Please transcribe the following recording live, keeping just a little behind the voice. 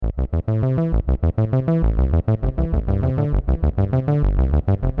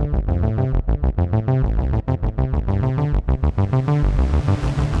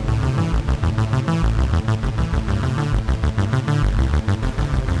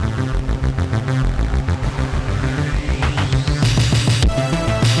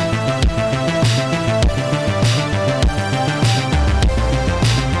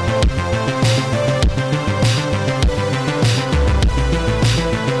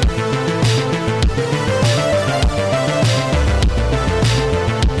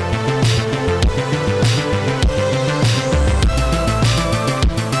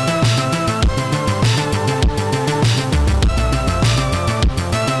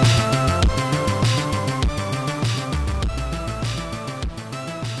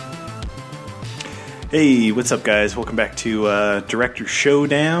Hey, what's up, guys? Welcome back to Director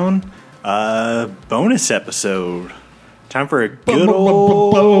Showdown, bonus episode. Time for a good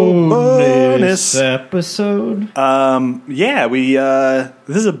old bonus episode. Yeah,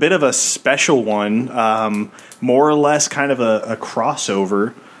 this is a bit of a special one, more or less kind of a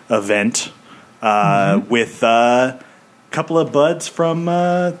crossover event with a couple of buds from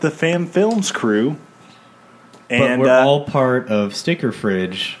the Fam Films crew. And but we're all part of Sticker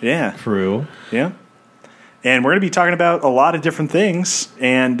Fridge crew. Yeah. And we're going to be talking about a lot of different things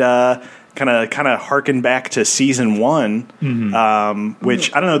and kind of harken back to season 1,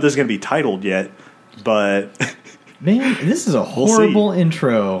 which I don't know if this is going to be titled yet, but... Man, this is a horrible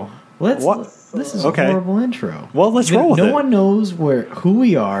intro. This is a horrible intro. Well, let's roll with it. No one knows who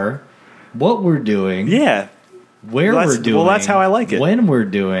we are, what we're doing, where we're doing. Well, that's how I like it. When we're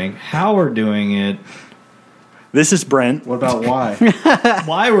doing, how we're doing it. This is Brent. What about why?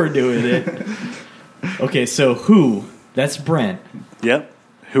 Why we're doing it. Okay, so who? That's Brent. Yep.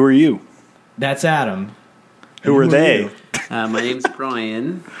 Who are you? That's Adam. Who are they? My name's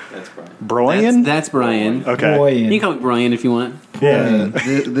Brian. That's Brian. Brian? That's Brian. Okay. Brian. You can call me Brian if you want. Yeah.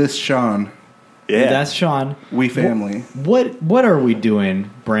 This Sean. Yeah. That's Sean. We family. What are we doing,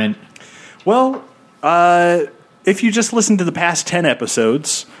 Brent? Well, if you just listen to the past 10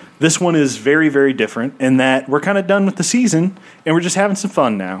 episodes, this one is very, very different in that we're kind of done with the season and we're just having some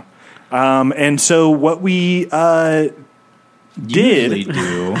fun now. And so what we usually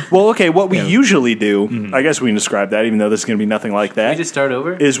do. Well, okay, what we usually do, I guess we can describe that, even though this is going to be nothing like that. Can we just start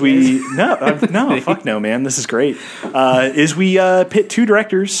over? No, fuck no, man. This is great. Is we pit two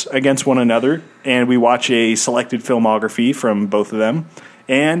directors against one another, and we watch a selected filmography from both of them,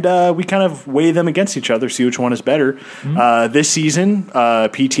 and we kind of weigh them against each other, see which one is better. This season,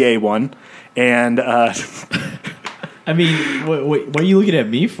 PTA won, and... I mean, what are you looking at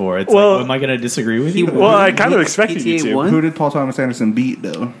me for? It's am I going to disagree with you? Well, I kind of expected you to. Who did Paul Thomas Anderson beat,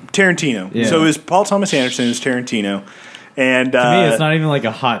 though? Tarantino. Yeah. So it was Paul Thomas Anderson is Tarantino. And to me, it's not even like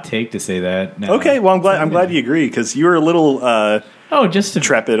a hot take to say that. No. Okay, well, I'm glad you agree, because you were a little just to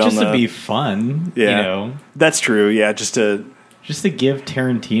trepid just on to be fun. Yeah, you know? That's true. Yeah, just to give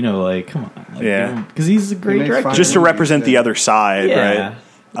Tarantino come on, because he's a great director. Just to represent the other side, right?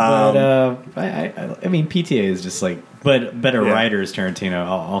 But I mean, PTA is just but better writers, Tarantino.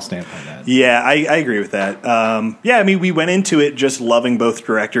 I'll stand by that. Yeah, I agree with that. I mean, we went into it just loving both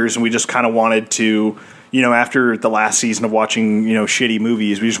directors, and we just kind of wanted to, after the last season of watching, shitty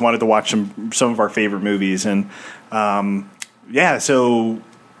movies, we just wanted to watch some of our favorite movies, and so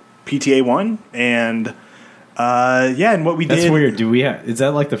PTA won, and and what we did. That's weird. Is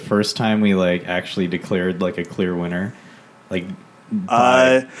that like the first time we actually declared a clear winner?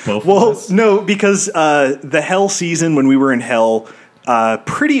 No, because the Hell season, when we were in Hell,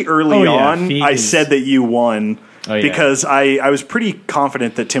 pretty early on, I said that you won because I was pretty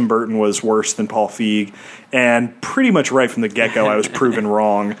confident that Tim Burton was worse than Paul Feig, and pretty much right from the get-go, I was proven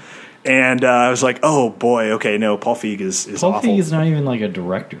wrong. And I was like, oh boy, okay, no, Paul Feig is Paul awful. Feig is not even a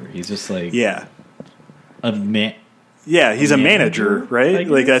director. He's just a man. Yeah, he's a manager,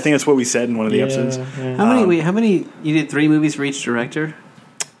 right? I think that's what we said in one of the episodes. Yeah. How many? You did 3 movies for each director?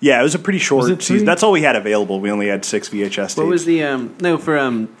 Yeah, it was a pretty short season. That's all we had available. We only had 6 VHS tapes. What was the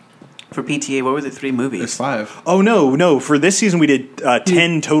for PTA? What were the 3 movies? It's 5. Oh no! For this season, we did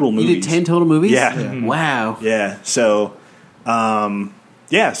 10 total movies. You did 10 total movies? Yeah. Wow. Yeah. So, so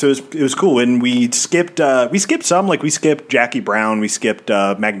it was cool, and we skipped some. We skipped Jackie Brown. We skipped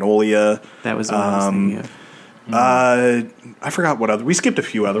Magnolia. That was what I was thinking of. I forgot what other. We skipped a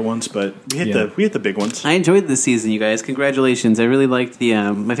few other ones, but we hit the big ones. I enjoyed this season, you guys. Congratulations! I really liked the.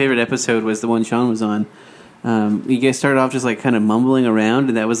 My favorite episode was the one Sean was on. You guys started off just like kind of mumbling around,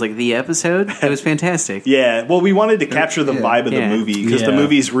 and that was like the episode. It was fantastic. Yeah, well, we wanted to capture the vibe of the movie because the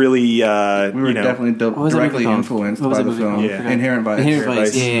movie's really, we were definitely directly influenced by the film. Yeah. Inherent Vice. Inherent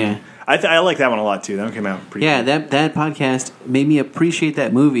Vice. Yeah. I like that one a lot too. That one came out pretty. Yeah, good. that podcast made me appreciate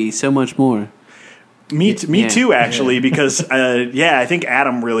that movie so much more. Me too, actually, because I think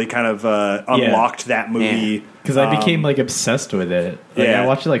Adam really kind of unlocked that movie. Because I became like obsessed with it. Like, I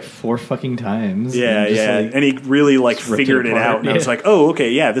watched it like 4 fucking times. Yeah, and he really like figured it out. And I was like, oh,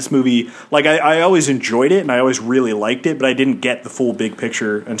 okay, yeah, this movie. Like I always enjoyed it, and I always really liked it, but I didn't get the full big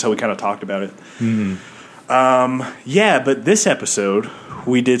picture until we kind of talked about it. But this episode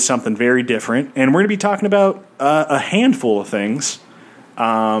we did something very different, and we're going to be talking about a handful of things.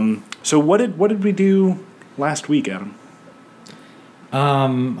 So what did we do last week, Adam?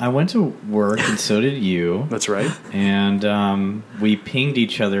 I went to work, and so did you. That's right. And we pinged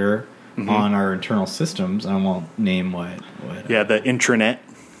each other on our internal systems. I won't name what. Yeah, the intranet.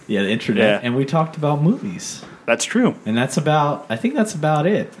 Yeah, the intranet. Yeah. And we talked about movies. That's true. And I think that's about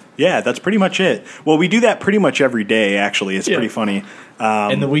it. Yeah, that's pretty much it. Well, we do that pretty much every day, actually. It's pretty funny.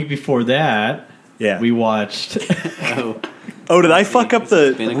 And the week before that, we watched... Oh, did I fuck up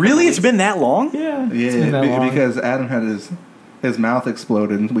the... Really? It's been that long? Yeah. It's been that long. Because Adam had his mouth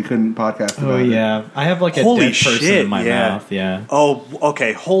exploded and we couldn't podcast about it. Oh, yeah. I have like a dead person in my mouth, yeah. Oh,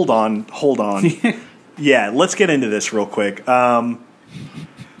 okay. Hold on. Yeah, let's get into this real quick.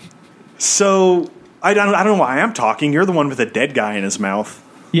 So, I don't know why I'm talking. You're the one with a dead guy in his mouth.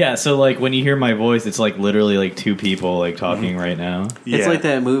 Yeah, so like when you hear my voice, it's like literally like 2 people like talking right now. Yeah. It's like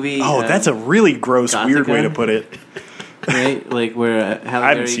that movie. Oh, that's a really gross, Gothica? weird way to put it. Right, like where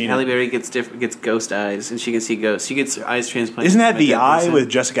Halle Berry gets ghost eyes and she can see ghosts. She gets eyes transplanted. Isn't that The Eye with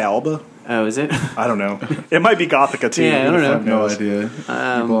Jessica Alba? Oh, is it? I don't know. It might be Gothica too. Yeah, I don't know. I have no idea.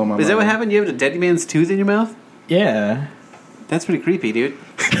 Is that what happened? You have a dead man's tooth in your mouth? Yeah. That's pretty creepy, dude.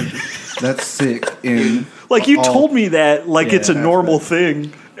 That's sick. Like you told me that like it's a normal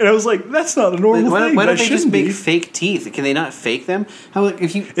thing. And I was like, that's not a normal thing. Why don't they just make fake teeth? Can they not fake them? How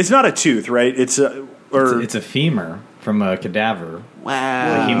if you? It's not a tooth, right? It's a femur from a cadaver.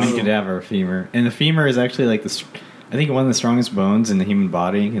 Wow. A human cadaver femur. And the femur is actually like I think one of the strongest bones in the human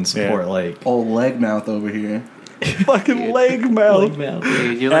body. Can support like old leg mouth over here. Fucking leg mouth.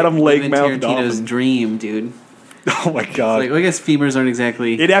 Dude, you're Adam like leg mouth. Tarantino's dream, dude. Oh my god. Like, well, I guess femurs aren't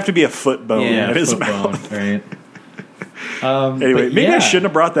exactly. It'd have to be a foot bone in his mouth, right? Anyway, maybe I shouldn't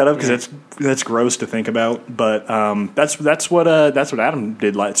have brought that up because that's gross to think about. But that's what Adam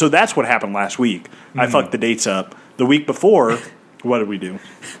did. So that's what happened last week. I fucked the dates up. The week before, what did we do?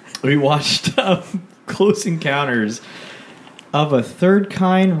 We watched Close Encounters of a Third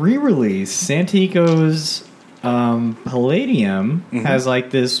Kind re-release. Santico's Palladium has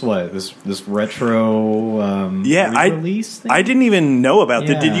like this retro re-release thing? I didn't even know about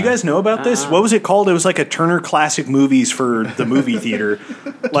that. Did you guys know about this? What was it called? It was like a Turner Classic Movies for the movie theater.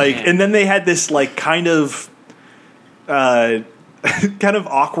 And then they had this like kind of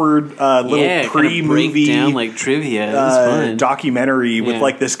awkward little pre-movie down like trivia. It was fun. Documentary with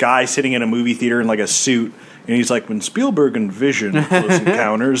like this guy sitting in a movie theater in like a suit, and he's like, when Spielberg envisioned Close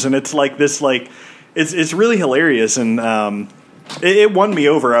Encounters, and it's like this like. It's really hilarious, and it won me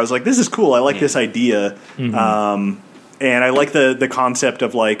over. I was like, this is cool. I like this idea. And I like the concept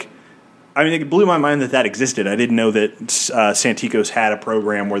of, like, I mean, it blew my mind that existed. I didn't know that Santikos had a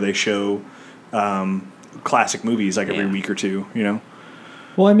program where they show classic movies, like, every week or two, you know?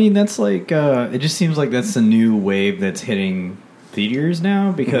 Well, I mean, that's like, it just seems like that's the new wave that's hitting theaters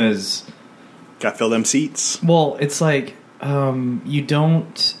now, because... Got to fill them seats. Well, it's like...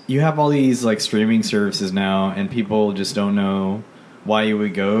 you have all these like streaming services now, and people just don't know why you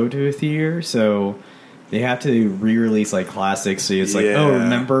would go to a theater, so they have to re-release like classics. So it's like, oh,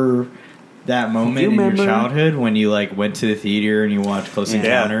 remember that moment in your childhood when you like went to the theater and you watched Close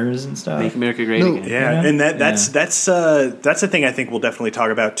Encounters and stuff? Make America Great Again. Yeah, and that's the thing I think we'll definitely talk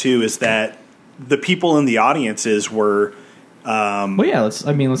about too, is that the people in the audiences were.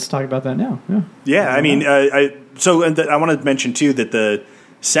 Let's talk about that now. I mean, I want to mention too that the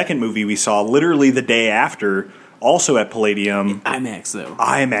second movie we saw literally the day after, also at Palladium,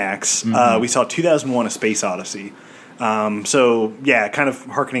 IMAX though. We saw 2001: A Space Odyssey. Kind of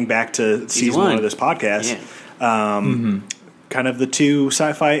harkening back to season 1 of this podcast. Yeah. Kind of the 2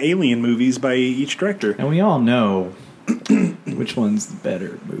 sci-fi alien movies by each director, and we all know which one's the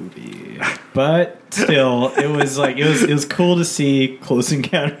better movie. But still, it was cool to see Close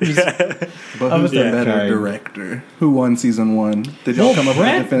Encounters. But who's the better director? Who won season 1? Did y'all come up with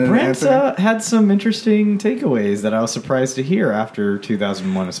a definitive answer? Had some interesting takeaways that I was surprised to hear after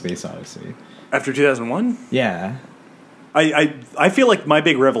 2001: A Space Odyssey. After 2001? Yeah. I feel like my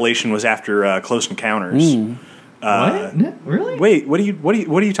big revelation was after Close Encounters. What? No, really? Wait, what are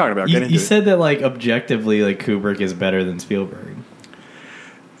you talking about? You said that like objectively, like Kubrick is better than Spielberg.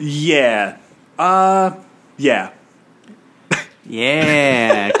 Yeah. Yeah.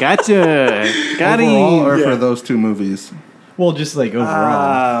 Yeah. Gotcha. Got overall, or for those two movies? Well, just like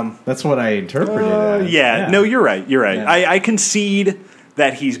overall. That's what I interpreted it as. Yeah. No, you're right. Yeah. I concede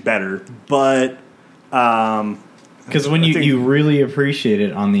that he's better, but because when you really appreciate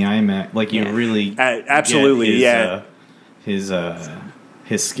it on the IMAX, like you really absolutely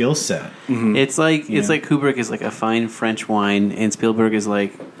his skill set. Mm-hmm. It's like Kubrick is like a fine French wine, and Spielberg is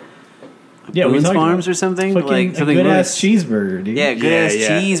like Boone's Farms or something. Like something good ass cheeseburger, dude. Yeah, good ass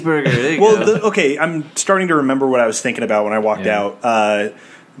cheeseburger. There you go. Okay, I'm starting to remember what I was thinking about when I walked out.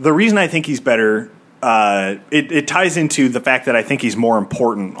 The reason I think he's better, it ties into the fact that I think he's more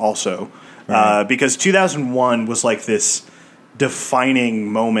important also. Right. Because 2001 was like this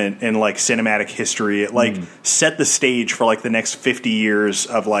defining moment in like cinematic history. It like set the stage for like the next 50 years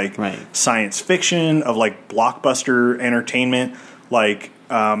of like science fiction, of like blockbuster entertainment. Like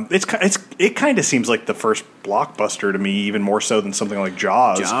it kind of seems like the first blockbuster to me, even more so than something like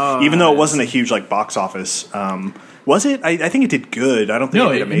Jaws. Even though it wasn't a huge like box office. Was it? I think it did good. I don't think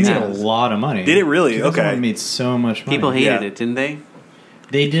it did amazing. It made a lot of money. Did it really? Okay. It made so much money. People hated it, didn't they?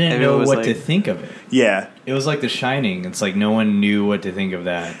 They didn't know what to think of it. Yeah. It was like The Shining. It's like no one knew what to think of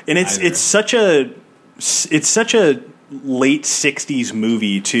that. And it's such a late 60s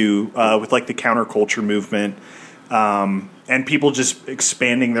movie too, with like the counterculture movement, and people just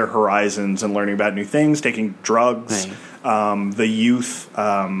expanding their horizons and learning about new things, taking drugs, the youth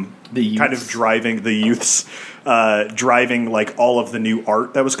kind of driving the youths driving like all of the new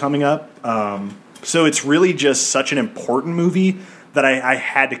art that was coming up. So it's really just such an important movie that I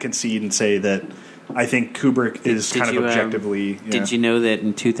had to concede and say that I think Kubrick is kind of objectively... Did you know that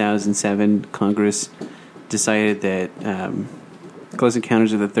in 2007, Congress decided that Close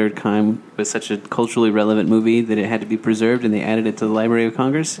Encounters of the Third Kind was such a culturally relevant movie that it had to be preserved, and they added it to the Library of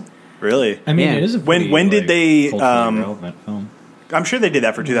Congress? Really? I mean, it is a pretty, when did they... relevant film. I'm sure they did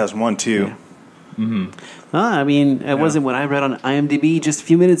that for 2001, too. Yeah. Mm-hmm. I mean, it wasn't what I read on IMDb just a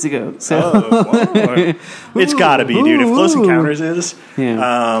few minutes ago. So it's got to be, dude. If Close Encounters is,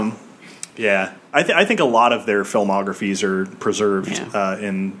 yeah. I think a lot of their filmographies are preserved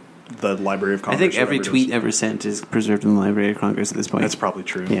in the Library of Congress. I think every tweet ever sent is preserved in the Library of Congress at this point. That's probably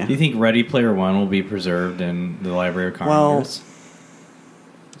true. Yeah. Do you think Ready Player One will be preserved in the Library of Congress?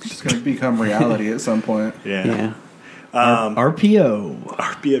 Well, it's going to become reality at some point. Yeah.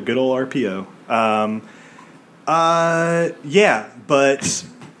 RPO, good old RPO. But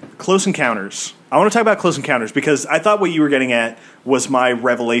Close Encounters. I want to talk about Close Encounters because I thought what you were getting at was my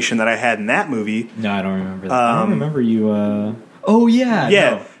revelation that I had in that movie. No, I don't remember that. I don't remember you... Oh, yeah.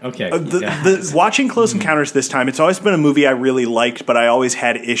 Yeah. No. Okay. Watching Close Encounters this time, it's always been a movie I really liked, but I always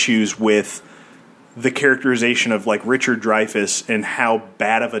had issues with the characterization of, like, Richard Dreyfuss and how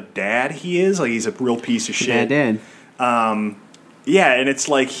bad of a dad he is. Like, he's a real piece of shit. Bad dad. And it's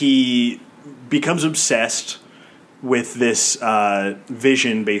like he becomes obsessed with this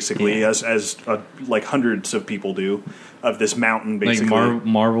vision, basically, as like hundreds of people do, of this mountain, basically. Like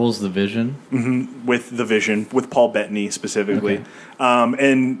Marvel's The Vision? Mm-hmm, with The Vision, with Paul Bettany specifically. Okay.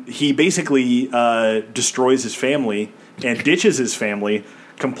 And he basically destroys his family and ditches his family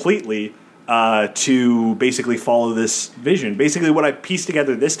completely to basically follow this vision. Basically, what I pieced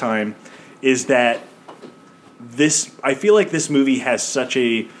together this time is that I feel like this movie has such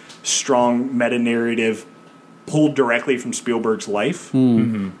a strong meta-narrative pulled directly from Spielberg's life.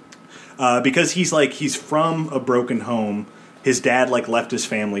 Mm-hmm. Because he's from a broken home. His dad left his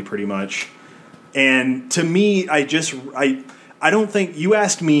family pretty much. And to me, I don't think, you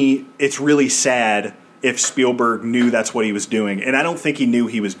asked me, it's really sad if Spielberg knew that's what he was doing. And I don't think he knew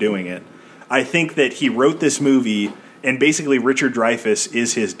he was doing it. I think that he wrote this movie and basically Richard Dreyfuss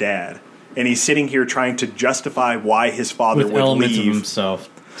is his dad. And he's sitting here trying to justify why his father would leave. With elements of himself,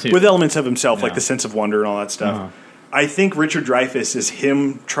 too. With elements of himself, like the sense of wonder and all that stuff. Uh-huh. I think Richard Dreyfuss is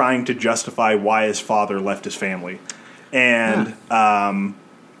him trying to justify why his father left his family. And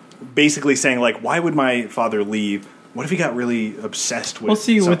basically saying, why would my father leave? What if he got really obsessed with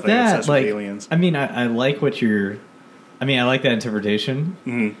something, with that, obsessed with aliens? I mean, I like what you're... I mean, I like that interpretation.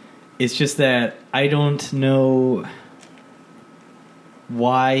 Mm-hmm. It's just that I don't know...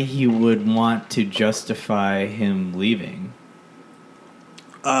 why he would want to justify him leaving.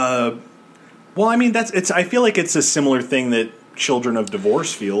 Well, I mean, I feel like it's a similar thing that children of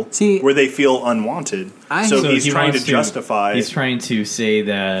divorce feel, where they feel unwanted. So he's trying to justify. He's trying to say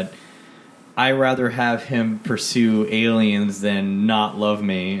that I rather have him pursue aliens than not love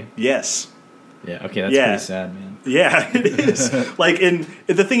me. Yes. Yeah. Okay, that's pretty sad, man. Yeah, it is. Like, and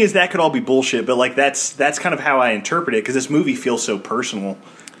the thing is, that could all be bullshit, but like that's kind of how I interpret it, because this movie feels so personal.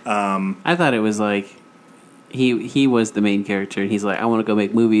 I thought it was like he was the main character, and he's like, I want to go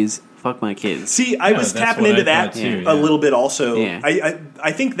make movies. Fuck my kids. See, I was tapping into that a little bit also. Yeah.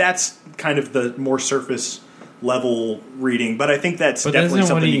 I think that's kind of the more surface level reading, but I think that's definitely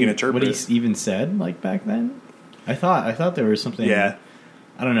something you can interpret. What he even said, like, back then? I thought there was something. Yeah.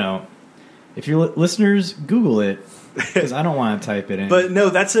 I don't know. If your listeners, Google it, because I don't want to type it in. But no,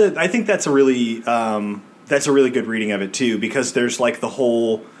 I think that's a really good reading of it too, because there's like the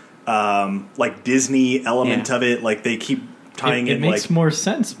whole like Disney element of it. Like they keep tying it makes more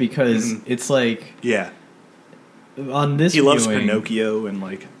sense because it's like on this he loves Pinocchio and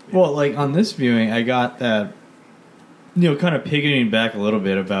like well, like on this viewing, I got that, you know, kind of pivoting back a little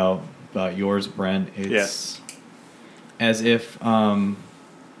bit about yours, Brent. It's as if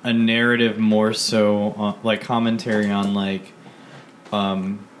a narrative more so like commentary on like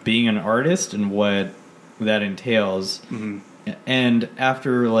being an artist and what that entails. Mm-hmm. And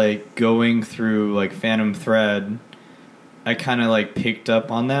after like going through like Phantom Thread, I kind of like picked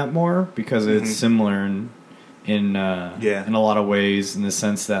up on that more because it's similar in a lot of ways, in the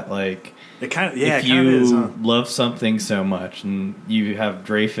sense that like it kind of if you love something so much and you have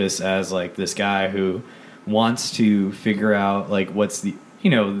Dreyfuss as like this guy who wants to figure out like what's the,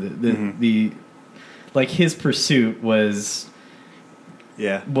 you know, the like his pursuit was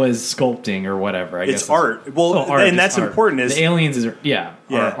sculpting or whatever. I guess it's art. Well, art, and that's important. Is the aliens are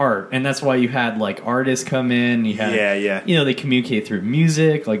art, and that's why you had like artists come in. You had you know, they communicate through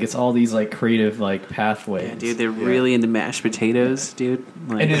music. Like it's all these like creative like pathways. Yeah, dude, they're really into mashed potatoes, dude.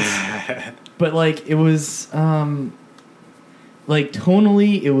 Like, and it's, but like it was like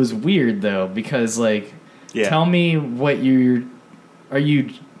tonally, it was weird though, because like tell me what are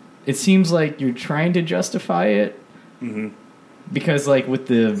you? It seems like you're trying to justify it. Mm-hmm. Because like with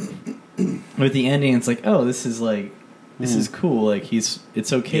the ending, it's like, oh, this is cool. Like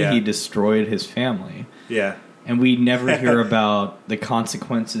it's okay. He destroyed his family. Yeah, and we never hear about the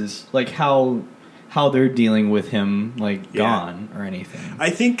consequences, like how they're dealing with him, like gone or anything.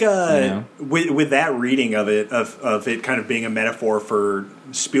 I think with that reading of it kind of being a metaphor for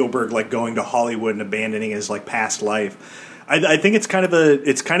Spielberg, like going to Hollywood and abandoning his like past life. I think it's kind of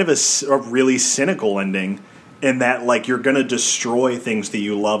a really cynical ending, in that like you're going to destroy things that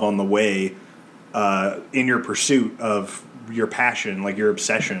you love on the way in your pursuit of your passion, like your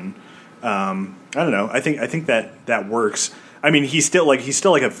obsession. I don't know. I think that works. I mean, he's still like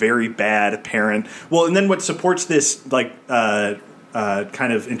a very bad parent. Well, and then what supports this like kind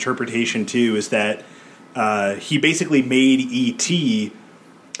of interpretation too is that he basically made E.T.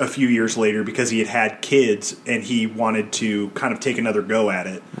 a few years later because he had kids and he wanted to kind of take another go at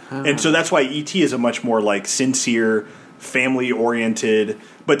it. And so that's why E.T. is a much more like sincere, family oriented,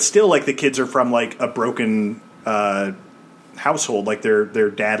 but still like the kids are from like a broken household. Like their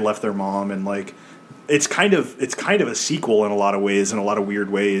dad left their mom, and like it's kind of a sequel in a lot of ways, in a lot of weird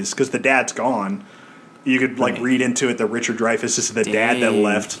ways, because the dad's gone. You could like read into it that Richard Dreyfuss is the dad that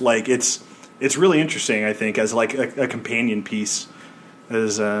left. Like it's really interesting, I think, as like a companion piece.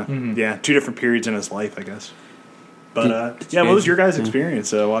 As two different periods in his life, I guess. But what was your guys'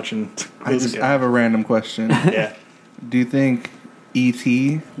 experience watching? I have a random question. Yeah. Do you think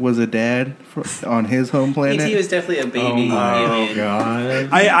E.T. was a dad on his home planet? E.T. was definitely a baby. Oh god!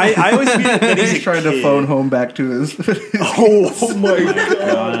 I always feel that he's trying to phone home back to his. Oh my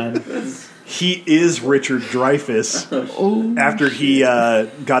god! He is Richard Dreyfuss after he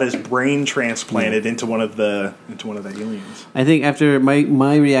got his brain transplanted into one of the aliens. I think after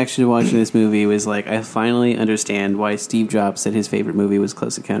my reaction to watching this movie was like, I finally understand why Steve Jobs said his favorite movie was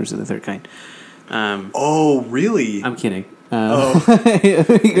Close Encounters of the Third Kind. Oh, really? I'm kidding.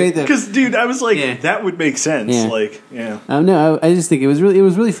 Because, dude, I was like, that would make sense. Yeah. Like, no, I just think it was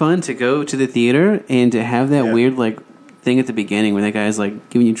really fun to go to the theater and to have that weird like thing at the beginning where that guy's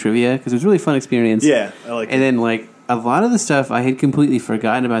like giving you trivia, because it was a really fun experience. Yeah, I like it. And then like a lot of the stuff I had completely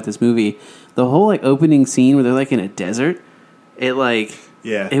forgotten about this movie. The whole like opening scene where they're like in a desert, it like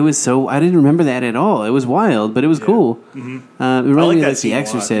it was so, I didn't remember that at all. It was wild, but it was cool. Mm-hmm. It reminded me like The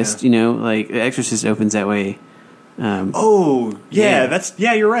Exorcist. You know, like The Exorcist opens that way. You're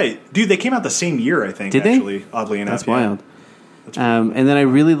right, dude. They came out the same year, I think. Did actually, they? Oddly enough, that's wild. And then I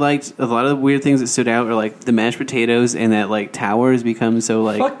really liked a lot of the weird things that stood out are like the mashed potatoes and that like tower has become so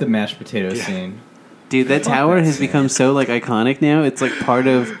like fuck the mashed potato scene. Dude, that tower has become so like iconic now. It's like part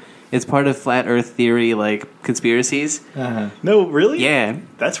of flat Earth theory like conspiracies. No, really? Yeah,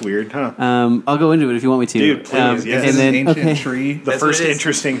 that's weird, huh? I'll go into it if you want me to. Dude, please. Yes. And then ancient tree. The first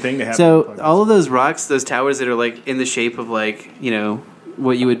interesting thing to happen. So all of those rocks, those towers that are like in the shape of like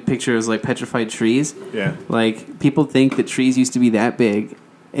what you would picture as like petrified trees. Yeah. Like people think that trees used to be that big,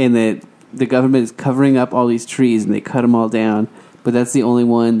 and that the government is covering up all these trees and they cut them all down. But that's the only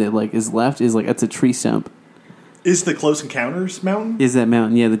one that like is left. Is like that's a tree stump. Is the Close Encounters mountain? Is that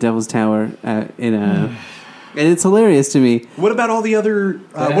mountain? Yeah, the Devil's Tower. And it's hilarious to me. What about all the other?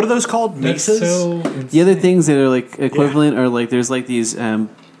 What are those called? Mesas. The other things that are like equivalent are like there's like these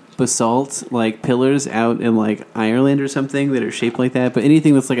basalt like pillars out in like Ireland or something that are shaped like that. But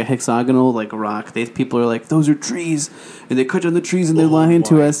anything that's like a hexagonal like rock, people are like those are trees, and they cut down the trees and they're lying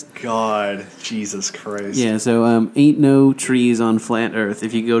to us. God, Jesus Christ. Yeah. So ain't no trees on flat Earth.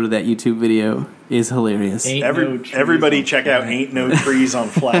 If you go to that YouTube video, is hilarious. Everybody check out Ain't No Trees on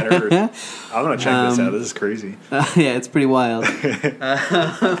Flat Earth. I'm gonna check this out. This is crazy. Yeah, it's pretty wild.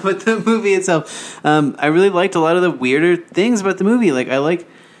 But the movie itself, I really liked a lot of the weirder things about the movie. Like I like.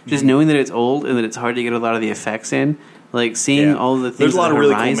 Just knowing that it's old and that it's hard to get a lot of the effects in, like seeing all of the things. There's a lot of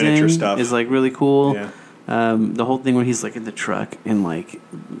really cool miniature stuff. Is like really cool. Yeah. The whole thing where he's like in the truck and like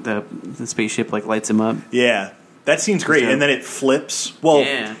the spaceship like lights him up. Yeah, that scene's great. And then it flips. Well,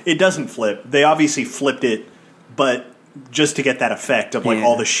 it doesn't flip. They obviously flipped it, but just to get that effect of like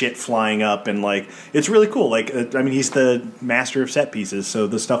all the shit flying up and like it's really cool. Like I mean, he's the master of set pieces, so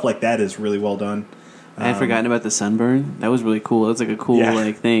the stuff like that is really well done. I had forgotten about the sunburn. That was really cool. It was like a cool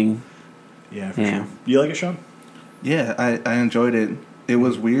like thing. Yeah, for sure. You like it, Sean? Yeah, I enjoyed it. It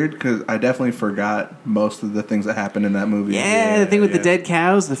was weird because I definitely forgot most of the things that happened in that movie. Yeah, the thing with the dead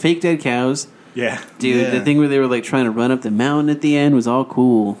cows, the fake dead cows. Yeah. Dude, the thing where they were like trying to run up the mountain at the end was all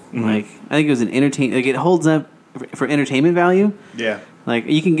cool. Mm-hmm. Like, I think it was an like it holds up for entertainment value. Yeah. Like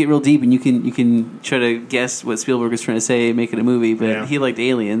you can get real deep and you can try to guess what Spielberg was trying to say making a movie, but he liked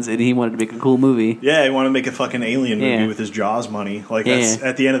aliens and he wanted to make a cool movie. Yeah, he wanted to make a fucking alien movie with his Jaws money. Like that's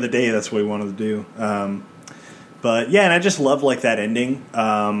at the end of the day, that's what he wanted to do. But yeah, and I just love like that ending.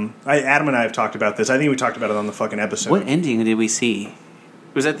 Adam and I have talked about this. I think we talked about it on the fucking episode. What ending did we see?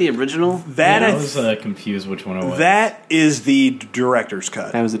 Was that the original? I was confused which one it was. That is the director's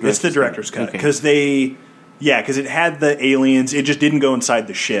cut. That was the director's cut. It's the director's cut because because it had the aliens. It just didn't go inside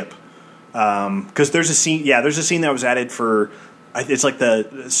the ship. Because there's a scene. Yeah, there's a scene that was added for. It's like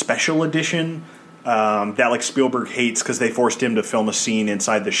the special edition that like Spielberg hates because they forced him to film a scene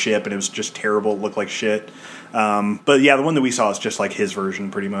inside the ship and it was just terrible. It looked like shit. But yeah, the one that we saw is just like his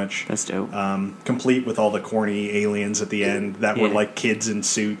version, pretty much. That's dope. Complete with all the corny aliens at the end that were like kids in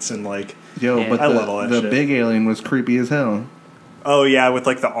suits and like. But I love all that the shit. big alien was creepy as hell. Oh yeah, with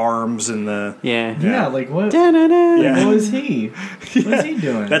like the arms and the like what? Yeah. What was he? What was he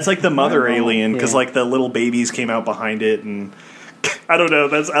doing? That's like the mother alien because like the little babies came out behind it and I don't know.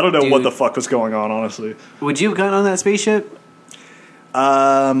 I don't know what the fuck was going on. Honestly, would you have gotten on that spaceship?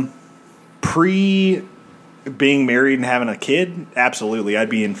 Pre being married and having a kid, absolutely, I'd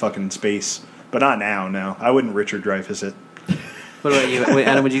be in fucking space, but not now. No, I wouldn't Richard Dreyfuss it. What about you? Wait,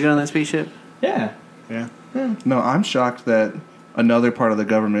 Adam, would you get on that spaceship? Yeah. No, I'm shocked that another part of the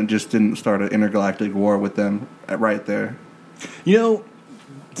government just didn't start an intergalactic war with them right there. You know,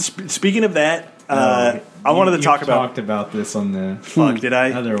 speaking of that, I wanted to talk talked about this on the did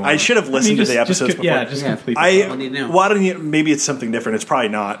I? Other one. I should have listened to the episodes before. Just complete. Why don't you? Maybe it's something different. It's probably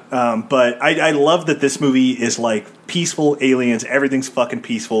not. But I love that this movie is like peaceful aliens. Everything's fucking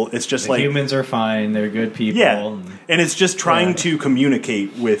peaceful. It's just the like humans are fine. They're good people. Yeah, and it's just trying to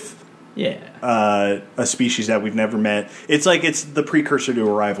communicate with. A species that we've never met. It's like it's the precursor to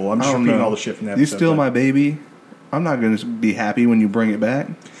Arrival. I'm just repeating all the shit from that episode. You steal my baby. I'm not going to be happy when you bring it back.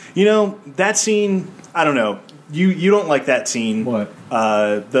 You know, that scene, I don't know. You don't like that scene. What?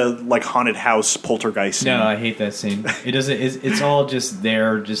 The like haunted house poltergeist scene. No, I hate that scene. It doesn't it's all just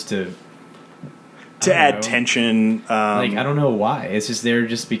there just to add tension. Like I don't know why. It's just there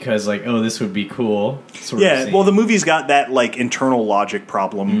just because like, oh, this would be cool. Well, the movie's got that like internal logic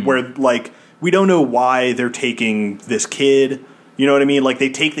problem where like we don't know why they're taking this kid. You know what I mean? Like they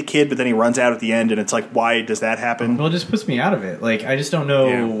take the kid, but then he runs out at the end, and it's like, why does that happen? Well, it just puts me out of it. Like I just don't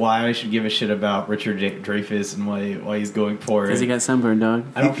know why I should give a shit about Richard Dreyfuss and why he's going for it. Because he got sunburned,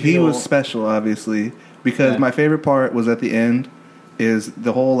 dog. He was special, obviously. Because my favorite part was at the end. Is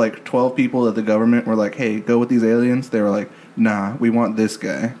the whole like 12 people at the government were like, hey, go with these aliens. They were like, nah, we want this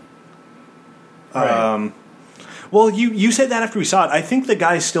guy. Right. Well, you said that after we saw it. I think the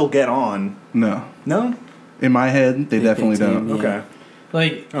guys still get on. No. No? In my head, they definitely don't. Yeah. Okay.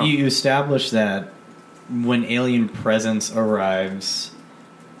 Like, you establish that when alien presence arrives,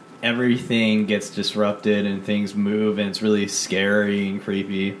 everything gets disrupted and things move, and it's really scary and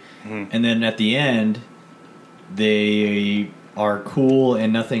creepy. Mm-hmm. And then at the end, they are cool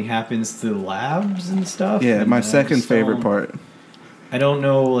and nothing happens to the labs and stuff. Yeah, my second favorite part. I don't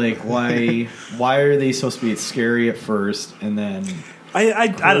know, like, why are they supposed to be scary at first and then... I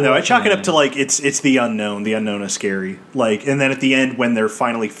don't know. I chalk it up to, like, it's the unknown. The unknown is scary. Like, and then at the end, when they're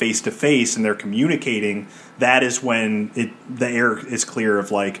finally face to face and they're communicating, that is when the air is clear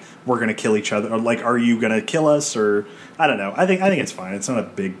of, like, we're going to kill each other. Or, like, are you going to kill us? Or I don't know. I think it's fine. It's not a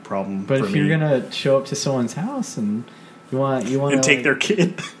big problem. But for if me. you're going to show up to someone's house and you want and take their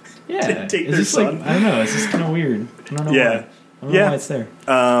kid, yeah, take it's their just son. Like, I don't know. It's just kind of weird. I don't know. Yeah, why. I don't know why it's there.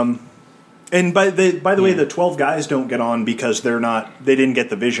 And by the way, the 12 guys don't get on because they didn't get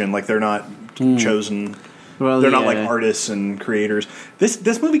the vision. Like, they're not chosen. Well, they're not like artists and creators.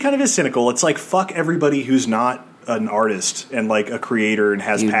 This movie kind of is cynical. It's like, fuck everybody who's not an artist and like a creator and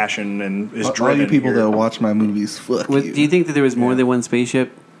has passion and is driven. All you people that watch my movies, fuck you. Do you think that there was more than one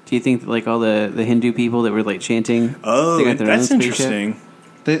spaceship? Do you think that, like, all the Hindu people that were like chanting? Oh, that's interesting.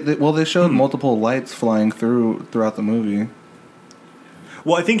 They showed multiple lights flying throughout the movie.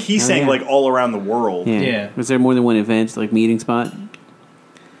 Well, I think he's saying like all around the world. Yeah. Was there more than one event, like meeting spot?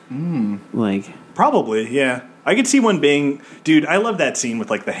 Like probably, yeah. I could see one being, dude. I love that scene with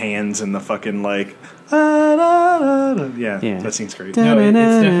like the hands and the fucking like, yeah. That scene's great. No, it's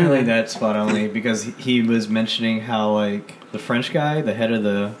definitely that spot only because he was mentioning how like the French guy, the head of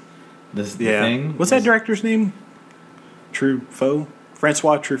the thing. What's that director's name? Truffaut.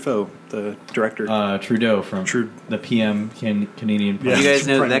 Francois Truffaut, the director. Trudeau from the PM Canadian Prime. You guys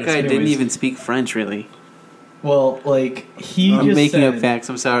know that guy didn't even speak French, really. Well, like, I'm just making said, up facts,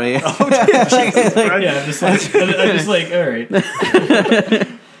 I'm sorry. Yeah, I'm just like, all right.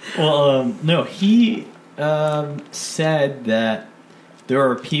 Well, no, he said that there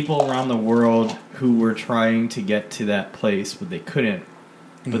are people around the world who were trying to get to that place, but they couldn't.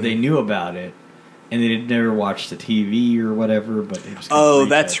 But they knew about it. And they never watched the TV or whatever, but they just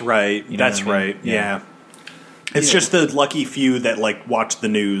that's right. That's right. Yeah. It's just the lucky few that like watch the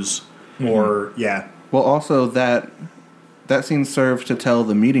news or Well, also that scene served to tell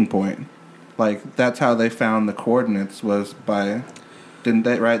the meeting point. Like that's how they found the coordinates was by didn't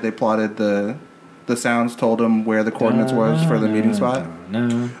they right? They plotted the sounds told them where the coordinates was for the meeting spot.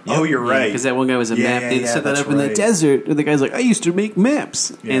 Oh, you're right. Because that one guy was a map. They set that up in the desert. And the guy's like, I used to make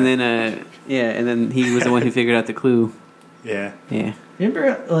maps. Yeah. And then, and then he was the one who figured out the clue. Yeah.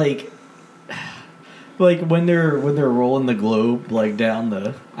 Remember, like when they're rolling the globe like down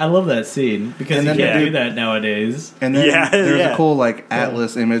the. I love that scene because you can't do that nowadays. And then there's a cool like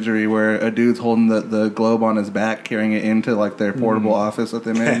atlas imagery where a dude's holding the globe on his back, carrying it into like their portable office that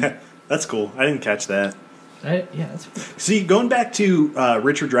they made. That's cool. I didn't catch that. That's cool. See, going back to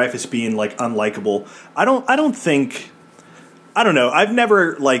Richard Dreyfuss being like unlikable, I don't know. I've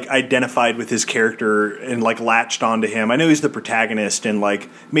never like identified with his character and like latched onto him. I know he's the protagonist, and like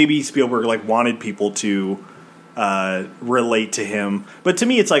maybe Spielberg like wanted people to relate to him, but to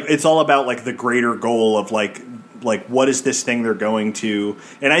me, it's like it's all about like the greater goal of like what is this thing they're going to,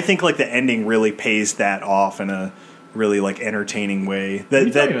 and I think like the ending really pays that off in a really like entertaining way.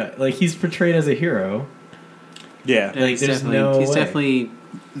 Like he's portrayed as a hero. Yeah, like, he's definitely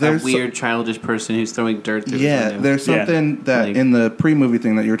a weird, childish person who's throwing dirt through the window. There's something that in the pre-movie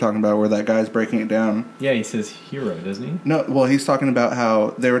thing that you were talking about where that guy's breaking it down. Yeah, he says hero, doesn't he? No, well, he's talking about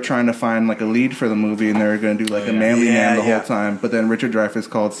how they were trying to find like a lead for the movie and they were going to do like a manly man the whole time. But then Richard Dreyfuss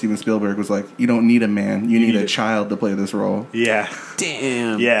called Steven Spielberg was like, you don't need a man, you need a child to play this role. Yeah.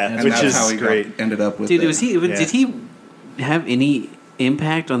 Damn. Yeah, and that's how he ended up with it. Did he have any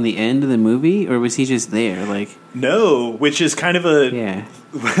impact on the end of the movie, or was he just there? Like, no, which is kind of a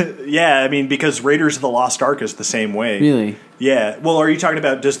I mean, because Raiders of the Lost Ark is the same way. Really? Yeah. Well, are you talking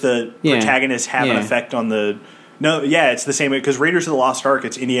about does the protagonist have an effect on the? No. Yeah, it's the same way because Raiders of the Lost Ark.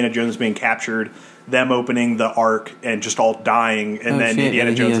 It's Indiana Jones being captured, them opening the Ark and just all dying, and then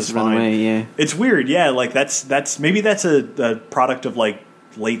Indiana Jones is fine. It's weird. Yeah, like that's maybe that's a product of like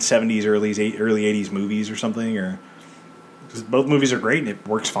late 70s, early 80s movies or something, or. Because both movies are great and it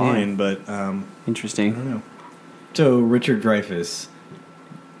works fine, but interesting. I don't know. So Richard Dreyfuss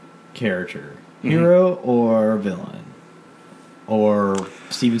character, hero or villain, or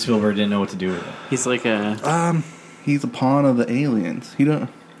Steven Spielberg didn't know what to do with it. He's like he's a pawn of the aliens.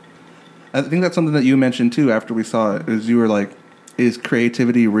 I think that's something that you mentioned too after we saw it. Is you were like, is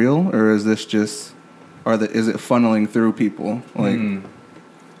creativity real or is this just is it funneling through people? Like,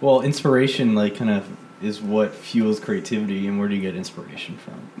 well, inspiration like kind of is what fuels creativity, and where do you get inspiration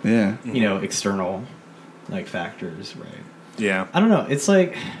from? Yeah, you know, external like factors, right? Yeah, I don't know. It's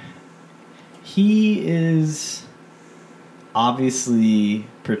like he is obviously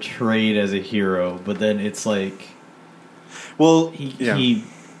portrayed as a hero, but then it's like, well, he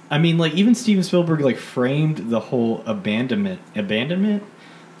I mean, like, even Steven Spielberg like framed the whole abandonment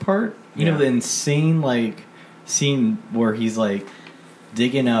part. You know, the insane like scene where he's like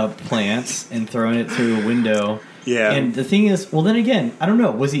digging up plants and throwing it through a window. Yeah. And the thing is, well, then again, I don't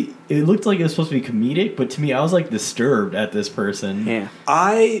know. It looked like it was supposed to be comedic, but to me, I was like disturbed at this person. Yeah.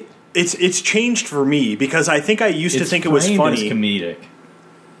 It's changed for me because I think I used to think it was funny. It's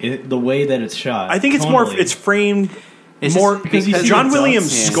comedic. The way that it's shot. I think it's more. It's framed. It's more because you see John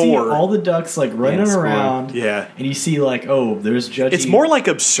Williams' score. You see all the ducks like running around. Yeah, and you see like, oh, there's Judge. It's more like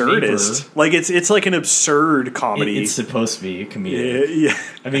absurdist. Neighbor. Like it's like an absurd comedy. It's supposed to be a comedic. Yeah.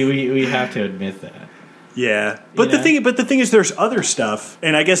 I mean, we have to admit that. Yeah, but the thing is, there's other stuff,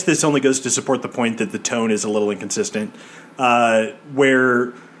 and I guess this only goes to support the point that the tone is a little inconsistent.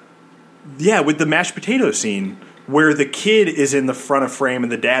 Where, with the mashed potato scene. Where the kid is in the front of frame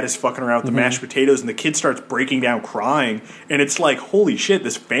and the dad is fucking around with the mashed potatoes and the kid starts breaking down crying and it's like, holy shit,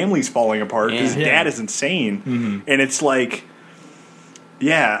 this family's falling apart because his dad is insane. And it's like,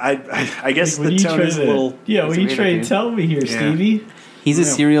 I guess the tone is a little... Yeah, what are you trying to tell me here, Stevie? He's a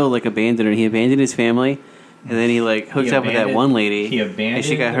serial like abandoner. He abandoned his family and then he like hooked up with that one lady. He abandoned and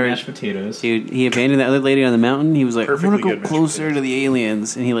she got hurt. Mashed potatoes. Dude, he abandoned that other lady on the mountain. He was like, I'm going to go closer to the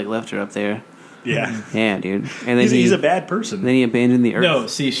aliens. And he like left her up there. Yeah, yeah, dude. And then he's a bad person. Then he abandoned the earth. No,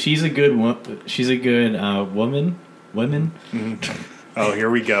 see, she's a good woman. Women. Mm-hmm. Oh, here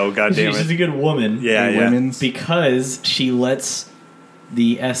we go. God damn it. She's a good woman. Yeah. Because she lets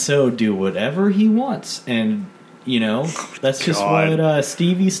the SO do whatever he wants, and you know that's just what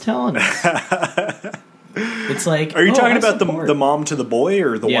Stevie's telling us. It's like, are you talking about the mom to the boy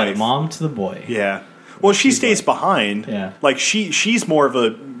or the wife? Yeah, mom to the boy. Yeah. Well, she stays behind. Yeah. Like she's more of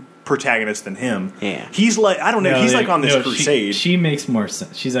a protagonist than him. Yeah. He's like, I don't know, he's like on this crusade. She makes more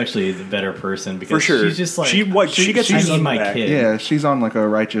sense. She's actually the better person because for sure. She's just like she gets I need my kid. Yeah, she's on like a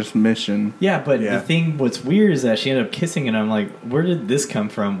righteous mission. Yeah, but the thing what's weird is that she ended up kissing and I'm like, where did this come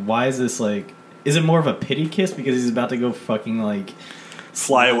from? Why is this like, is it more of a pity kiss because he's about to go fucking like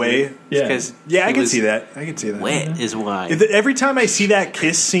fly away? Yeah. Because I can see that. Wet is why. Every time I see that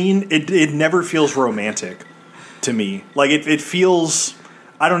kiss scene, it never feels romantic to me. Like it feels,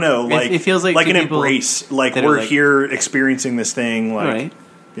 I don't know, like it feels like an embrace. Like we're here experiencing this thing. Like, right.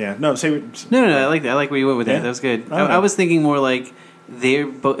 Yeah. No. No. I like that. I like where you went with that. That was good. I was thinking more like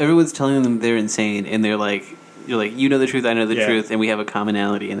everyone's telling them they're insane, and they're like, you're like, you know the truth, I know the truth, and we have a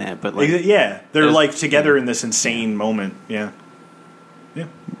commonality in that. But like, they're like together in this insane moment. Yeah. Yeah.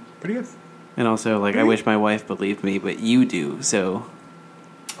 Pretty good. And also, like, I wish my wife believed me, but you do. So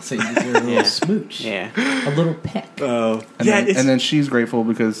you deserve a little smooch. Yeah. A little peck. And then she's grateful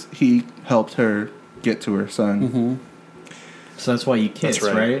because he helped her get to her son. Mm-hmm. So that's why you kiss,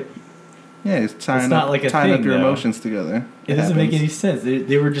 right? Yeah, it's tying up your emotions together. It doesn't make any sense.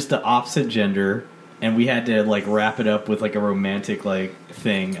 They were just the opposite gender, and we had to like wrap it up with like a romantic like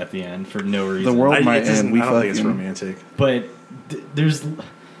thing at the end for no reason. The world might end. I don't think it's romantic, but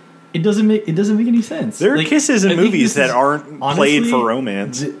it doesn't make any sense. There are kisses in movies that aren't played for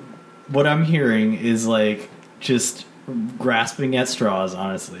romance. What I'm hearing is like just grasping at straws,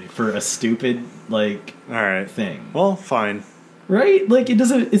 honestly, for a stupid like thing. Well, fine. Right? Like it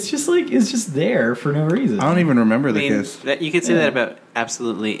doesn't. It's just there for no reason. I don't even remember the kiss. You could say that about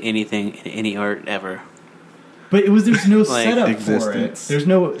absolutely anything in any art ever. But there's no setup for it. There's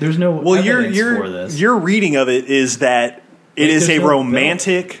no. Well, evidence for this. Your reading of it is that it is a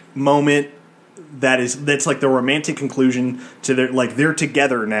romantic moment. That's like the romantic conclusion to their, like, they're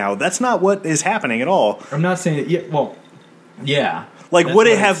together now. That's not what is happening at all. I'm not saying it. Yeah. Like, would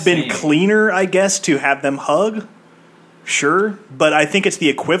it have been cleaner, I guess, to have them hug? Sure, but I think it's the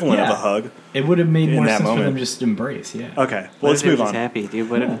equivalent of a hug. It would have made more sense for them just embrace. Yeah. Okay, well, let's move on. Happy,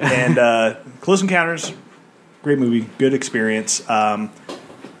 dude. And Close Encounters, great movie, good experience. The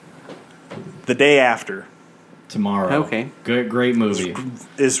Day After. Tomorrow. Okay. Good, great movie.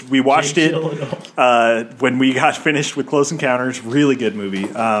 We watched it when we got finished with Close Encounters. Really good movie.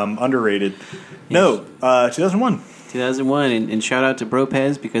 Underrated. No, 2001. 2001, and shout out to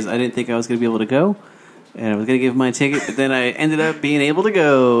Bropez because I didn't think I was going to be able to go. And I was going to give him my ticket, but then I ended up being able to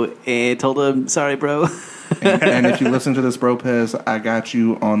go and told him, sorry, bro. And if you listen to this, Bropez, I got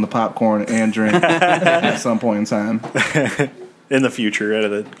you on the popcorn and drink at some point in time. in the future at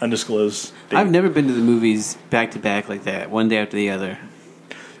an undisclosed date. I've never been to the movies back to back like that, one day after the other.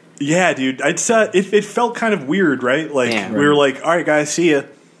 Yeah, dude. It felt kind of weird, right? Like, we were like, all right, guys, see ya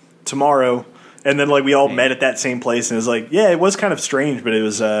tomorrow. And then, like, we all met at that same place, and it was like, yeah, it was kind of strange, but it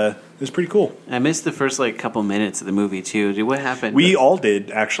was pretty cool. I missed the first, like, couple minutes of the movie, too. Dude, what happened? We all did,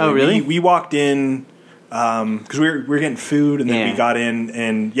 actually. Oh, really? We walked in, because we were getting food, and then we got in,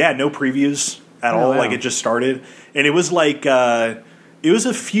 and, no previews at all. Wow. Like, it just started. And it was like, it was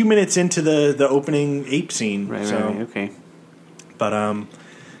a few minutes into the opening ape scene. Right, okay. But,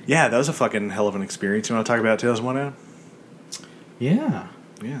 yeah, that was a fucking hell of an experience. You want to talk about 2001, Adam? Yeah.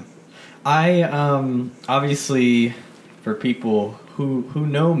 Yeah. I, obviously, for people who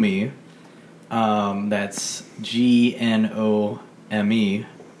know me, that's GNOME.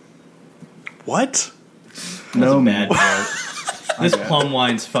 What? No, bad part. This plum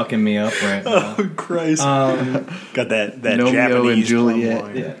wine's fucking me up right now. Oh, Christ. Got that Romeo Japanese and Juliet.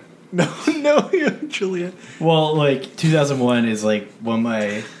 plum wine. Yeah. No, Juliet. Well, like, 2001 is, like, one of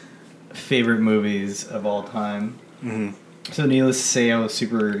my favorite movies of all time. Mm-hmm. So, needless to say, I was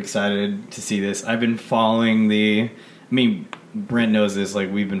super excited to see this. I've been following Brent knows this, like,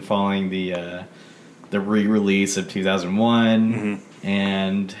 we've been following the re-release of 2001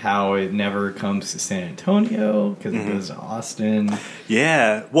 and how it never comes to San Antonio because it goes to Austin.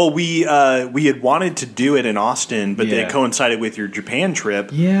 Yeah. Well, we had wanted to do it in Austin, but it coincided with your Japan trip.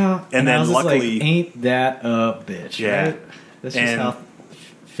 Yeah. And then luckily... like, ain't that a bitch, yeah. right? That's just how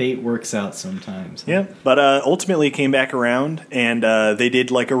fate works out sometimes. Yeah. But ultimately it came back around, and they did,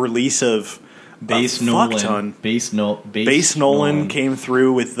 like, a release of... Base Nolan came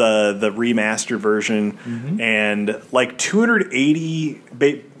through with the remaster version, and like 280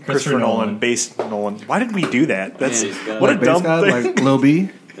 Christopher Nolan, Base Nolan. Why did we do that? That's what a dumb thing. Like Lil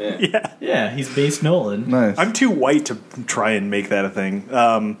B. Yeah, he's Base Nolan. Nice. I'm too white to try and make that a thing,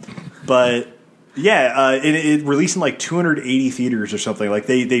 but yeah, it released in like 280 theaters or something. Like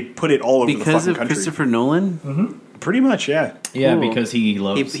they put it all over the fucking country because of Christopher Nolan. Mm-hmm. Pretty much, yeah. Yeah, cool. Because he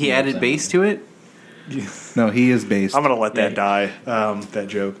loves. He added bass to it. No, he is based. I'm gonna let that die. That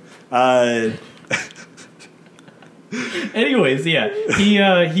joke. Anyways, he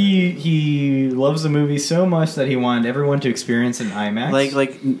loves the movie so much that he wanted everyone to experience it in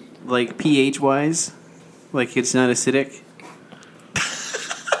IMAX. Like pH wise, like it's not acidic.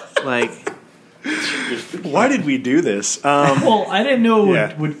 Like, why did we do this? Well, I didn't know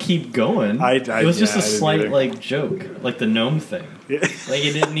it would keep going. It was just a slight like joke, like the gnome thing. Yeah. Like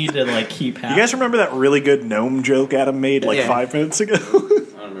it didn't need to like keep happening. You guys remember that really good gnome joke Adam made like 5 minutes ago? I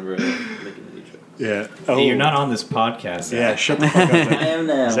don't remember making any jokes. Yeah. Hey, you're not on this podcast. Yeah, shut the fuck up. I am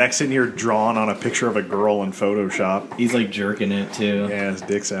now. Zach's sitting here drawing on a picture of a girl in Photoshop. He's like jerking it too. Yeah, his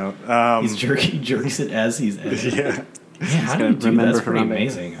dick's out. He jerks it as he's editing. Yeah. Yeah, how do you do that? That's pretty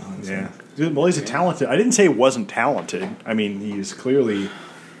amazing, honestly. Yeah. Well, he's a talented... I didn't say he wasn't talented. I mean, he's clearly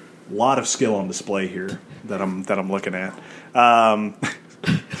a lot of skill on display here that I'm looking at.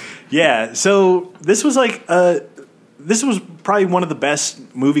 Yeah, so this was like... this was probably one of the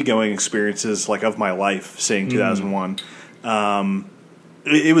best movie-going experiences like of my life, seeing 2001.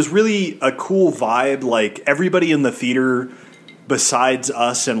 It was really a cool vibe. Like, everybody in the theater... besides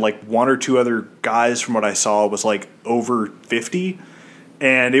us and like one or two other guys from what I saw was like over 50,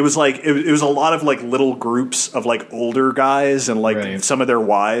 and it was like it was a lot of like little groups of like older guys and like some of their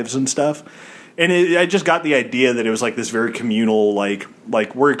wives and stuff, and I just got the idea that it was like this very communal like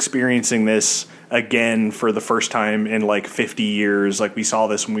we're experiencing this again for the first time in like 50 years, like we saw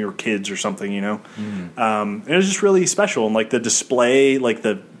this when we were kids or something, you know. And it was just really special, and like the display, like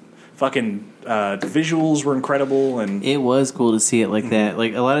the fucking visuals were incredible, and it was cool to see it like that.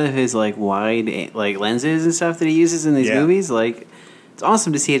 Like a lot of his like wide like lenses and stuff that he uses in these movies, like it's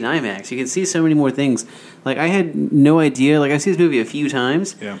awesome to see it in IMAX. You can see so many more things. Like I had no idea. Like I've seen this movie a few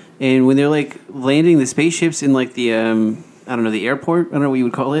times, and when they're like landing the spaceships in like the I don't know, the airport. I don't know what you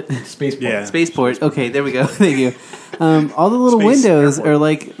would call it. Spaceport. Yeah. Spaceport. Okay, there we go. Thank you. All the little windows are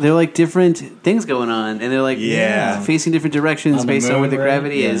like they're like different things going on, and they're like facing different directions based on where the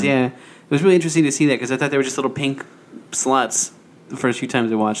gravity is. Yeah, it was really interesting to see that because I thought they were just little pink slots. The first few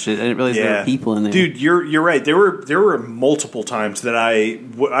times I watched it, I didn't realize there were people in there. Dude, you're right. There were multiple times that I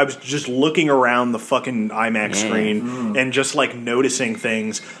was just looking around the fucking IMAX screen and just like noticing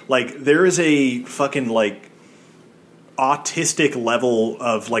things. Like there is a fucking like autistic level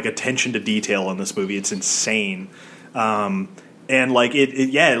of like attention to detail in this movie. It's insane. And like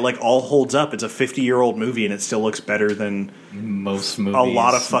it like all holds up. It's a 50-year-old movie and it still looks better than most movies. A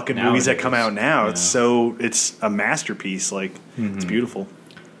lot of fucking movies that come out now. Yeah. It's a masterpiece. Like it's beautiful.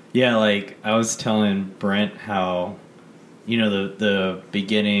 Yeah, like I was telling Brent how the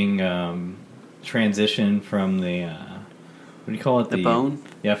beginning transition from the what do you call it? The bone?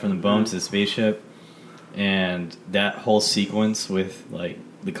 Yeah, from the bone to the spaceship. And that whole sequence with like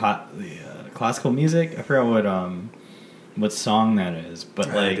the classical music. I forgot what song that is, but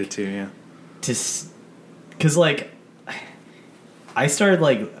like I did too, yeah. Because like I started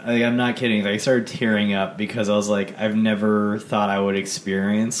like I'm not kidding. Like, I started tearing up because I was like, I've never thought I would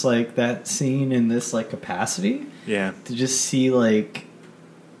experience like that scene in this like capacity. Yeah. To just see like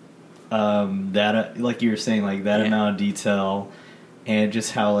that, like you were saying, like that amount of detail. And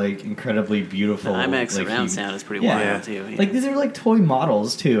just how like incredibly beautiful. The IMAX like, surround sound is pretty wild too. Yeah. Like these are like toy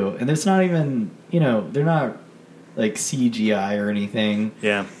models too, and it's not even they're not like CGI or anything.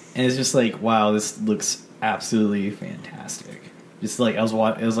 Yeah, and it's just like, wow, this looks absolutely fantastic. Just like it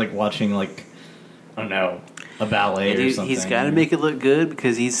was like watching like, I don't know, a ballet or something. He's got to make it look good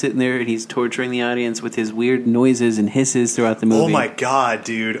because he's sitting there and he's torturing the audience with his weird noises and hisses throughout the movie. Oh my god,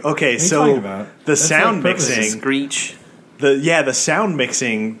 dude! Okay, so the sound mixing, screech. The sound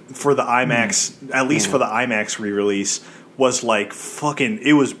mixing for the IMAX, at least for the IMAX re-release, was like fucking.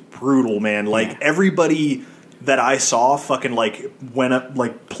 It was brutal, man. Like everybody that I saw fucking like went up,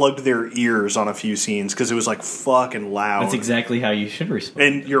 like plugged their ears on a few scenes because it was like fucking loud. That's exactly how you should respond.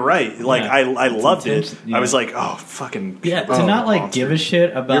 And you're right. Like I loved it. Yeah. I was like, oh fucking to not like monster. Give a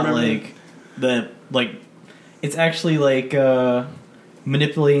shit about like the like. It's actually like.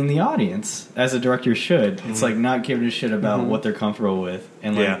 Manipulating the audience as a director should. It's like not giving a shit about what they're comfortable with,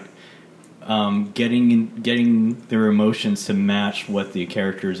 and like getting their emotions to match what the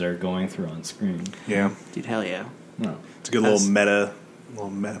characters are going through on screen. Yeah, dude, hell yeah. No, it's a good little meta.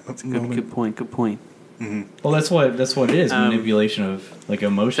 That's a good point. Good point. Mm-hmm. Well, that's what it is. Manipulation of like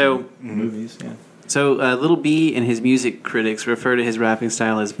emotion movies. Yeah. So Little B and his music critics refer to his rapping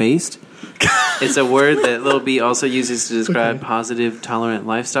style as based. It's a word that Little B also uses to describe positive, tolerant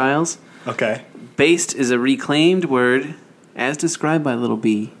lifestyles. Okay. Based is a reclaimed word, as described by Little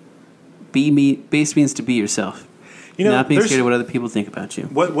B. Based means to be yourself. Not being scared of what other people think about you.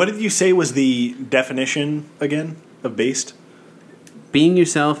 What did you say was the definition again of based? Being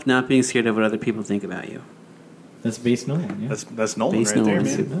yourself, not being scared of what other people think about you. That's Based Nolan. Yeah. That's Nolan based right Nolan.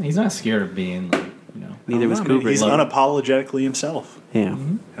 There, man. He's not scared of being like. Neither was Kubrick. He's unapologetically himself. Yeah.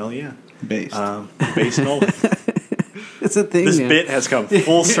 Mm-hmm. Hell yeah. Based. Based Nolan. It's a thing. This bit has come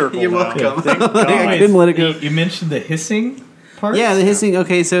full circle. You're welcome. I couldn't let it go. You mentioned the hissing part? Yeah, the hissing.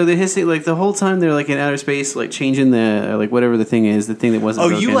 Okay, so the hissing, like the whole time they're like in outer space, like changing the, like whatever the thing is, the thing that wasn't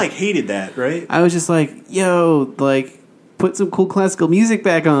broken. You like hated that, right? I was just like, yo, like, put some cool classical music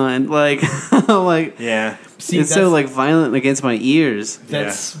back on. Like, like, yeah. See, it's so like violent against my ears.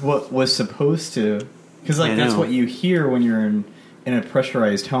 That's what was supposed to. Because like that's what you hear when you're in a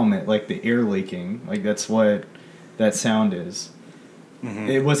pressurized helmet, like the air leaking. Like that's what that sound is. Mm-hmm.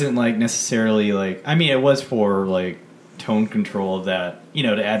 It wasn't like necessarily like. I mean, it was for like tone control of that,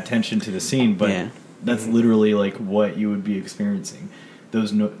 to add tension to the scene. But that's literally like what you would be experiencing.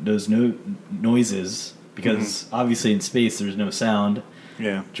 Those noises, because obviously in space there's no sound.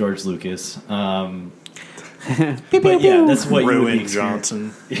 Yeah, George Lucas. But yeah, that's what you would be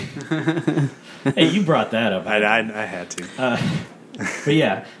Johnson. Hey, you brought that up. I had to. But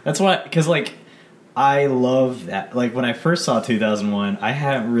yeah, that's why, because like I love that. Like when I first saw 2001, I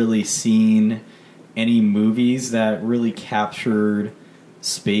hadn't really seen any movies that really captured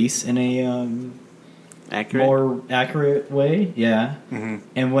space in a more accurate way. Yeah. Mm-hmm.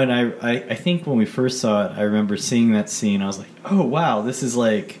 And when I think when we first saw it, I remember seeing that scene. I was like, oh wow, this is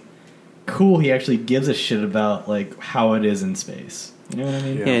like cool. He actually gives a shit about like how it is in space. You know what I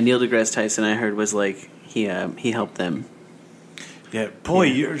mean? Yeah, Neil deGrasse Tyson, I heard, was like he helped them. Yeah, boy,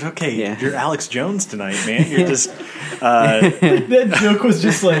 you're okay. Yeah. You're Alex Jones tonight, man. You're just that joke was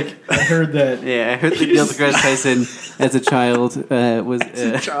just like I heard that. Yeah, I heard that Neil deGrasse Tyson, as a child, was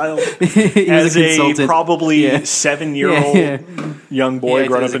as a probably 7-year-old young boy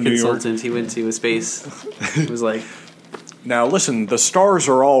growing up in New York. He went to a space. It was like. Now listen, the stars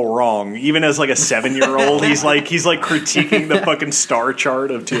are all wrong. Even as like a 7-year-old, he's like critiquing the fucking star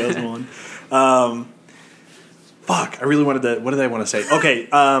chart of 2001. Fuck, I really wanted to. What did I want to say? Okay,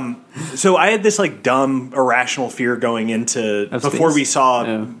 so I had this like dumb irrational fear going into before we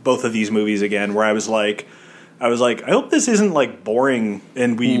saw both of these movies again, where I was like, I hope this isn't like boring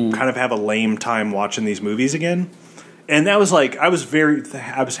and we kind of have a lame time watching these movies again. And that was like I was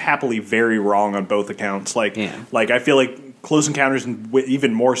happily very wrong on both accounts. Like I feel like Close Encounters, and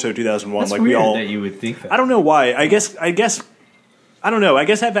even more so 2001. That's like weird we all that you would think that. I don't know why. I guess I don't know. I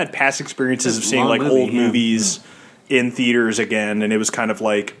guess I've had past experiences of seeing like old movies in theaters again, and it was kind of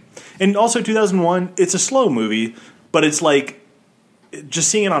like. And also 2001, it's a slow movie, but it's like just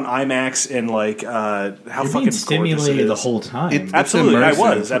seeing it on IMAX and like how You're fucking being stimulated the whole time. Absolutely, I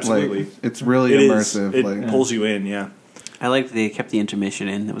was absolutely. Like, it's really immersive. It pulls you in. Yeah, I liked they kept the intermission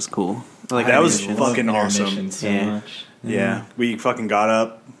in. That was cool. That was fucking awesome. So much. Yeah, we fucking got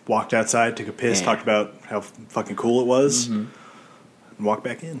up, walked outside, took a piss, talked about how fucking cool it was, and walked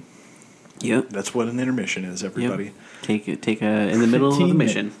back in. Yep, that's what an intermission is. Everybody, take a in the middle of the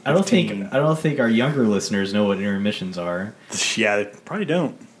mission. I don't think our younger listeners know what intermissions are. Yeah, they probably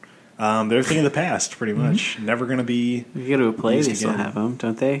don't. They're a thing of the past, pretty much. Never going to be. You go to a play, they still have them,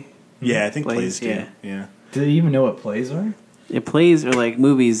 don't they? Yeah, I think plays do. Yeah. Do they even know what plays are? Yeah, plays are like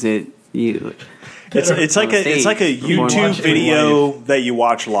movies that you. It's like a YouTube video that you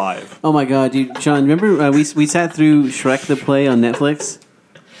watch live. Oh my god, dude, John! Remember we sat through Shrek the play on Netflix.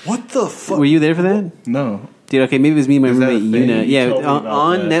 What the fuck? Were you there for that? No. Dude, okay, maybe it was me and my roommate Yuna. Yeah,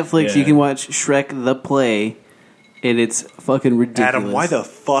 on Netflix you can watch Shrek the play, and it's fucking ridiculous. Adam, why the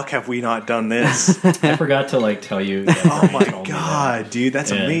fuck have we not done this? I forgot to tell you. Oh my god, dude,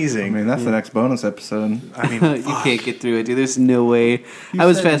 that's amazing. I mean, that's the next bonus episode. I mean, you can't get through it, dude. There's no way. I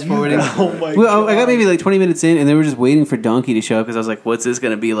was fast forwarding. Oh my god. I got maybe 20 minutes in, and they were just waiting for Donkey to show up because I was like, "What's this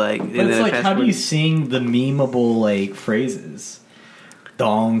gonna be like?" But it's like, how do you sing the memeable phrases?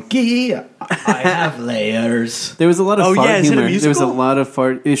 Donkey, I have layers. There was a lot of fart humor. There was a lot of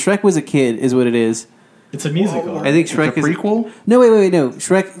fart. Shrek was a kid, is what it is. It's a musical. I think Shrek is a prequel. No, wait, no.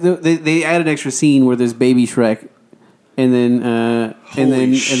 Shrek. They added an extra scene where there's baby Shrek, and then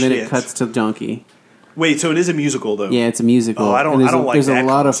it cuts to Donkey. Wait, so it is a musical though? Yeah, it's a musical. Oh, I don't like There's that a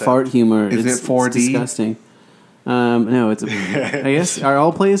lot concept. of fart humor. Is it 4D? It's disgusting. No, it's. I guess our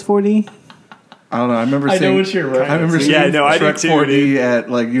all play is 4D. I don't know. I remember seeing. I know what you're right. I remember seeing I Shrek did too, 4D dude. at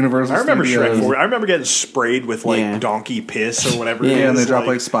Universal. I remember Studios. Shrek 4D. I remember getting sprayed with donkey piss or whatever. Yeah, it is. and they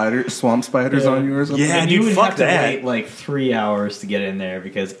drop swamp spiders on you or something. Yeah, and dude, you would fuck have to that. wait 3 hours to get in there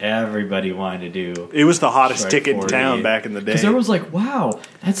because everybody wanted to do. It was the hottest Shrek ticket 4D. in town back in the day. Because everyone was like, "Wow,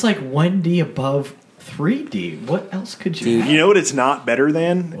 that's 1D above 3D. What else could you?" You know what? It's not better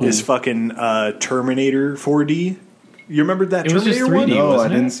than is fucking Terminator 4D. You remember that It was just Terminator 3D, one? No, I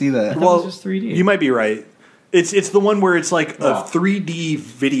wasn't it? didn't see that. I thought it was just 3D. You might be right. It's the one where it's like a 3D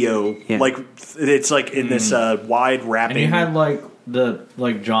video, like it's like in this wide wrapping. And you had the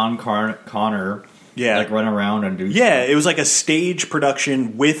John Connor, run around and do. Yeah, it was like a stage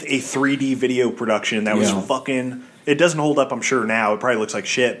production with a 3D video production that was fucking. It doesn't hold up, I'm sure now. It probably looks like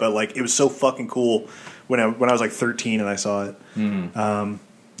shit, but it was so fucking cool when I was 13 and I saw it.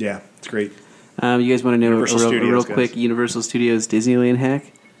 Yeah, it's great. You guys want to know a real quick Universal Studios Disneyland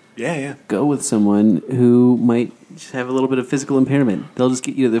hack? Yeah. Go with someone who might just have a little bit of physical impairment. They'll just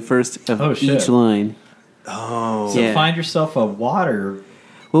get you to the first of each line. Oh. So find yourself a water.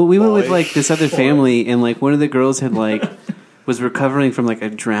 Well, we went with this other family, and one of the girls had was recovering from a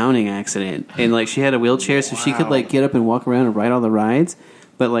drowning accident, and she had a wheelchair, so she could get up and walk around and ride all the rides.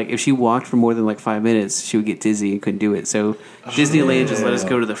 But if she walked for more than 5 minutes, she would get dizzy and couldn't do it. So Disneyland just let us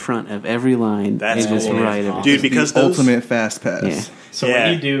go to the front of every line and just ride it. Dude, because the ultimate fast pass. Yeah. So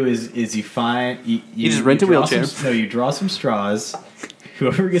what you do is you find you just rent a wheelchair. You draw some straws.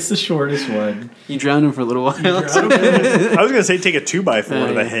 Whoever gets the shortest one, you drown him for a little while. I was gonna say take a 2x4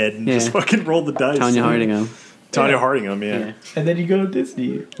 to the head and just fucking roll the dice. Tanya Hardingham, yeah. And then you go to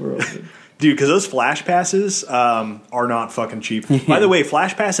Disney World. Dude, because those Flash passes are not fucking cheap. By the way,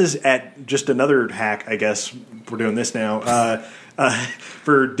 Flash passes at just another hack, I guess we're doing this now,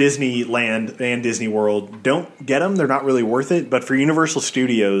 for Disneyland and Disney World. Don't get them. They're not really worth it. But for Universal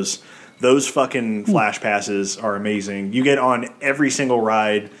Studios, those fucking Flash passes are amazing. You get on every single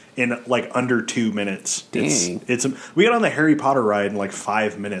ride in under 2 minutes. Dang. We got on the Harry Potter ride in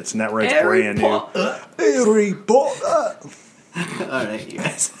 5 minutes, and that ride's brand new. Harry Potter! All right, you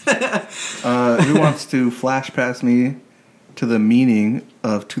guys. Who wants to flash past me to the meaning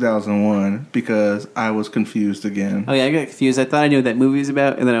of 2001 because I was confused again? Oh yeah, I got confused. I thought I knew what that movie was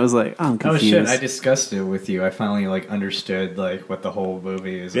about, and then I was like, "Oh, I'm confused." Oh shit! I discussed it with you. I finally understood what the whole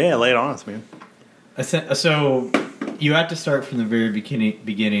movie is. Yeah, lay it on us, man. So you have to start from the very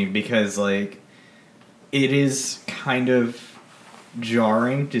beginning because it is kind of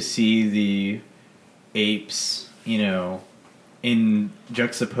jarring to see the apes, in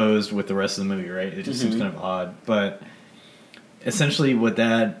juxtaposed with the rest of the movie, right? It just seems kind of odd. But essentially what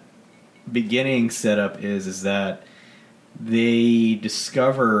that beginning setup is that they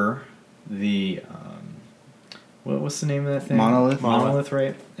discover the what's the name of that thing? Monolith,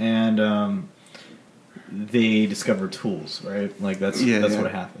 right? And they discover tools, right? That's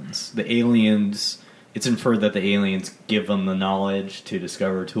what happens. The aliens, it's inferred that the aliens give them the knowledge to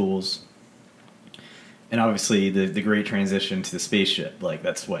discover tools. obviously the great transition to the spaceship, like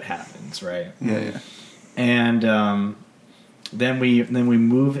that's what happens, right? Yeah. And then we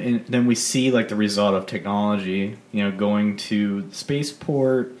move in. Then we see like the result of technology. Going to the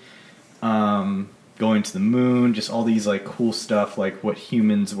spaceport, going to the moon, just all these like cool stuff, like what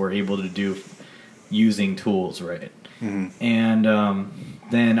humans were able to do using tools, right? Mm-hmm. And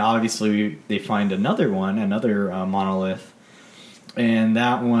then obviously they find another monolith, and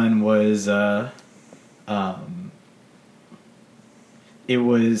that one was it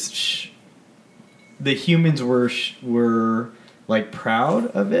was the humans were like proud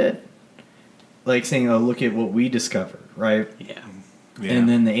of it, like saying, "Oh, look at what we discovered," right? Yeah. And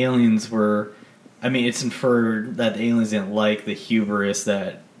then the aliens were. I mean, it's inferred that the aliens didn't like the hubris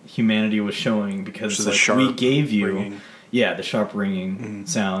that humanity was showing because like, we gave you, ringing. The sharp ringing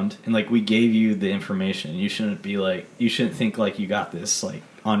sound, and like we gave you the information. You shouldn't think like you got this like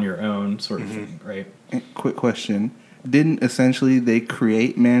on your own sort of thing, right? Quick question: didn't essentially they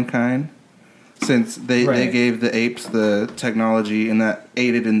create mankind? Since they gave the apes the technology and that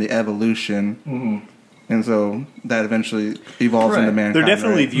aided in the evolution, and so that eventually evolves into mankind. They're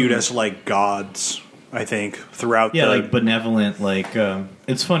definitely viewed as like gods, I think, throughout. Like benevolent. Like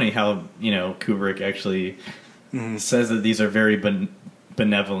it's funny how Kubrick actually says that these are very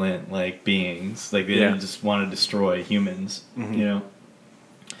benevolent like beings. Like they didn't just want to destroy humans.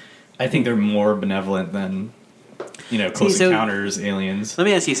 I think they're more benevolent than. Close Encounters, aliens. Let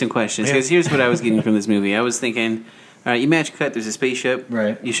me ask you some questions, because here's what I was getting from this movie. I was thinking, all right, you match cut, there's a spaceship.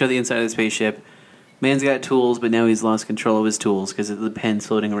 Right. You show the inside of the spaceship. Man's got tools, but now he's lost control of his tools because of the pen's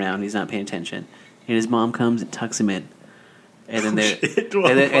floating around. He's not paying attention. And his mom comes and tucks him in. And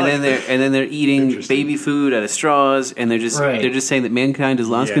then they're eating baby food out of straws, and they're just saying that mankind has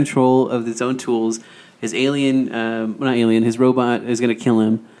lost control of its own tools. His his robot is going to kill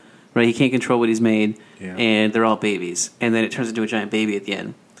him. Right, he can't control what he's made, and they're all babies, and then it turns into a giant baby at the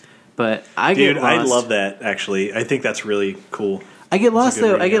end. But I love that. Actually, I think that's really cool. I get lost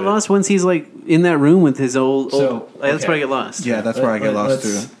though. I get lost once he's like in that room with his old. That's where I get lost. Yeah, that's where I get lost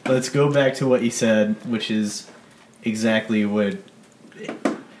too. Let's go back to what you said, which is exactly what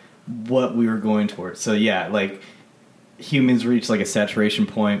we were going towards. So like humans reach like a saturation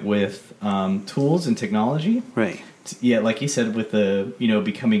point with tools and technology, right? Yeah, like you said, with the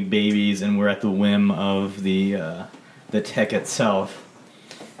becoming babies, and we're at the whim of the tech itself.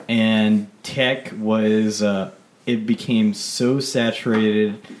 And tech was it became so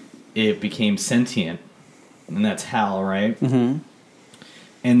saturated, it became sentient, and that's Hal, right? Mm-hmm.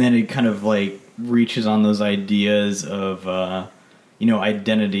 And then it kind of like reaches on those ideas of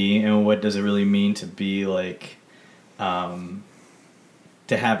identity and what does it really mean to be like to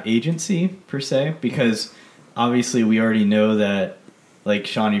have agency per se, because. Obviously, we already know that, like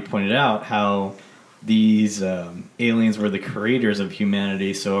Shawnee pointed out, how these aliens were the creators of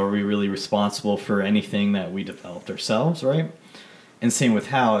humanity, so are we really responsible for anything that we developed ourselves, right? And same with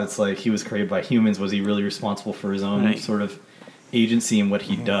Hal, it's like he was created by humans. Was he really responsible for his own sort of agency and what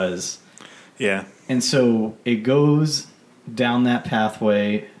he does? Yeah. And so it goes down that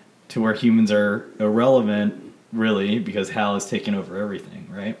pathway to where humans are irrelevant, really, because Hal is taking over everything,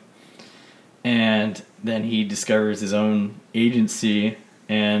 right? And then he discovers his own agency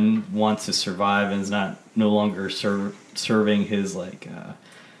and wants to survive, and is no longer serving his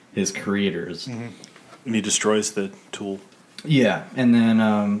his creators. Mm-hmm. And he destroys the tool. Yeah, and then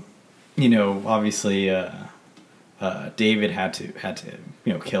obviously David had to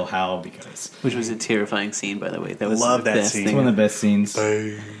kill Hal because which was a terrifying scene, by the way. That was love that scene. It's one of the best scenes.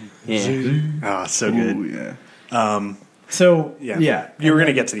 Yeah. So good. Ooh, yeah. You were going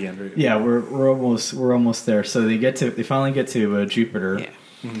to get to the end, right? Yeah, we're almost there. So they finally get to Jupiter,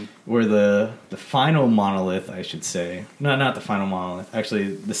 where the final monolith, I should say, not the final monolith,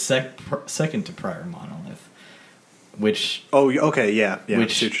 actually the second to prior monolith, which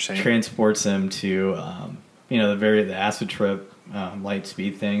which transports him to the acid trip light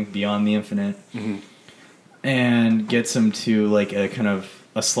speed thing beyond the infinite, and gets him to like a kind of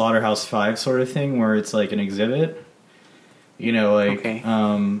a Slaughterhouse 5 sort of thing where it's like an exhibit. He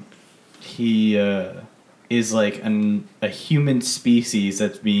is like a human species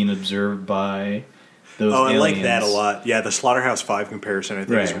that's being observed by those aliens. I like that a lot. Yeah, the Slaughterhouse 5 comparison I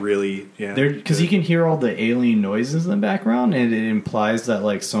think is really because you can hear all the alien noises in the background, and it implies that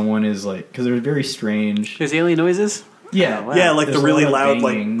like someone is like, because they're very strange. There's alien noises. Yeah, wow. Yeah, like there's the really loud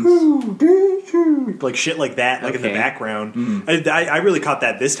like shit like that, like in the background. I really caught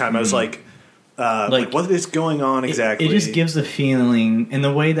that this time. I was like. like what is going on exactly. It just gives a feeling, and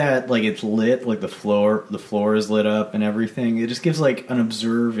the way that like it's lit, like the floor is lit up and everything. It just gives like an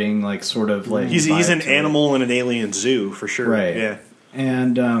observing, like sort of like he's an animal in an alien zoo for sure, right? Yeah,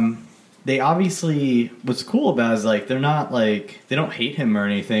 and they obviously what's cool about it is like they're not like they don't hate him or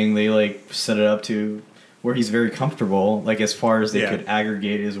anything. They like set it up to where he's very comfortable, like as far as they could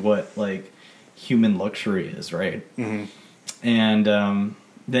aggregate is what like human luxury is, right? Mm-hmm. And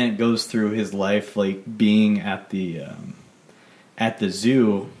then it goes through his life, like being at the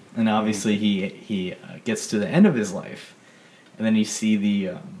zoo, and obviously he gets to the end of his life, and then you see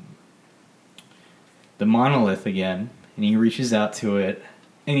the monolith again, and he reaches out to it,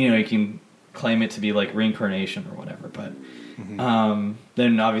 and he can claim it to be like reincarnation or whatever, but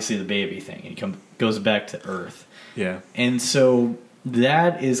then obviously the baby thing, and he goes back to Earth, and so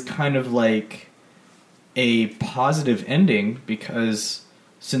that is kind of like a positive ending because.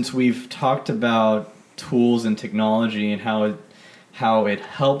 Since we've talked about tools and technology and how it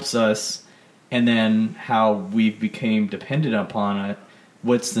helps us, and then how we've become dependent upon it,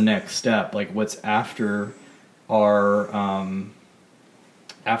 what's the next step? Like, what's after our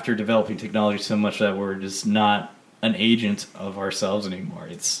after developing technology so much that we're just not an agent of ourselves anymore?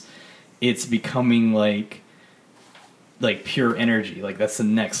 It's becoming like pure energy. Like that's the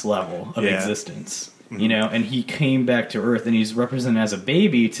next level of existence. And he came back to Earth, and he's represented as a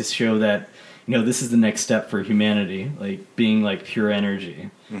baby to show that, this is the next step for humanity, like being like pure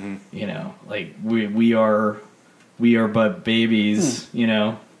energy. Like we are but babies,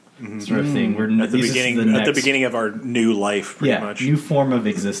 sort of thing. We're at the beginning of our new life, pretty much. New form of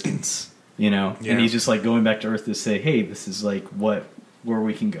existence, and he's just like going back to Earth to say, hey, this is like where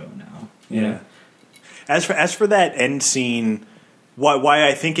we can go now. Yeah. As for that end scene. Why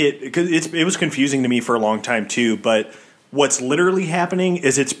I think because it was confusing to me for a long time too, but what's literally happening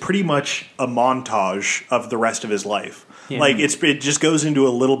is it's pretty much a montage of the rest of his life. Yeah. Like it just goes into a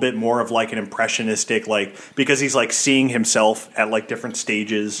little bit more of like an impressionistic, like because he's like seeing himself at like different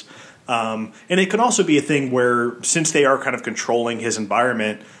stages, and it can also be a thing where since they are kind of controlling his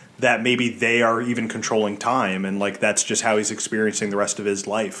environment, that maybe they are even controlling time, and like that's just how he's experiencing the rest of his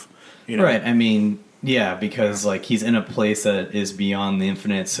life. Right. I mean. Yeah, because like he's in a place that is beyond the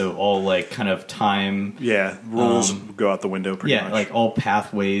infinite, so all like kind of time. Yeah, rules go out the window pretty much. Yeah, like all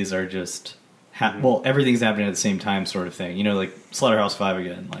pathways are just everything's happening at the same time, sort of thing. Like Slaughterhouse-5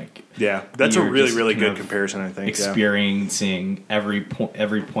 again. Like that's a really good comparison. I think experiencing every point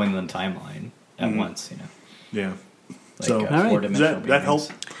in the timeline at once. Yeah. Like, so does that help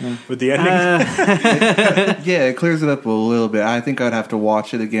with the ending? Yeah, it clears it up a little bit. I think I'd have to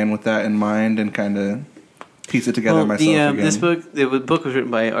watch it again with that in mind and kind of piece it together myself again. The book was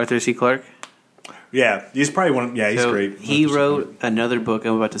written by Arthur C. Clarke. Yeah, he's probably one. Yeah, he's great. He wrote another book.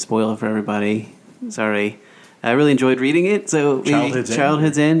 I'm about to spoil it for everybody. Sorry. I really enjoyed reading it. So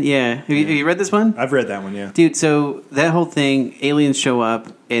Childhood's End. Yeah. Have you read this one? I've read that one, yeah. Dude, so that whole thing, aliens show up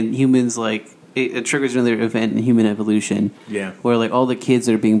and humans like... It triggers another event in human evolution. Yeah. Where like all the kids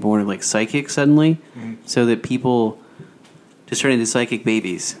that are being born are like psychic suddenly, so that people just turn into psychic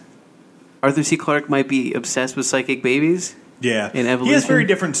babies. Arthur C. Clarke might be obsessed with psychic babies. Yeah. In evolution. He has very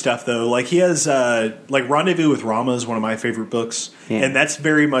different stuff though. Like he has like Rendezvous with Rama is one of my favorite books, and that's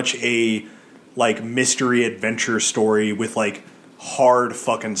very much a like mystery adventure story with like hard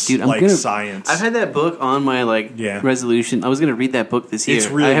fucking science. I've had that book on my resolution. I was going to read that book this year.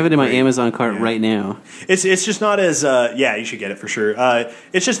 I have it in my Amazon cart right now. It's just not as you should get it for sure.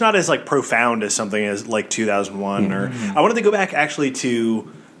 It's just not as like profound as something as like 2001 or I wanted to go back actually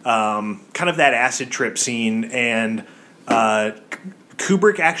to kind of that acid trip scene, and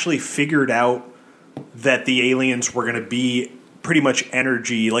Kubrick actually figured out that the aliens were going to be pretty much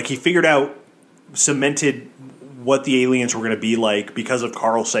energy. Like he figured out, cemented what the aliens were going to be like because of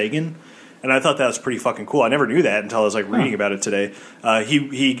Carl Sagan, and I thought that was pretty fucking cool. I never knew that until I was like reading about it today.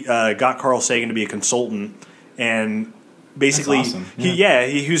 He got Carl Sagan to be a consultant, and basically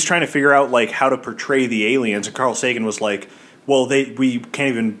he was trying to figure out like how to portray the aliens, and Carl Sagan was like, well, we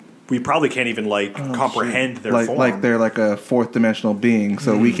probably can't even comprehend their form. Like they're like a fourth dimensional being,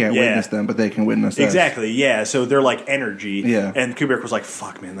 so we can't witness them, but they can witness us. Exactly, yeah. So they're like energy. Yeah. And Kubrick was like,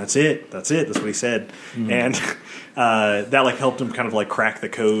 fuck, man, that's it. That's what he said. And that like helped him kind of like crack the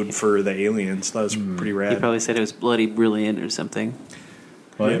code for the aliens. That was pretty rad. He probably said it was bloody brilliant or something.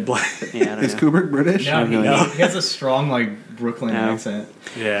 Is Kubrick British? No, he has a strong Brooklyn accent.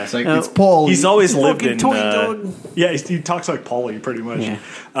 Yeah, it's like it's Paul. He's always lived in. He talks like Paulie pretty much. Yeah.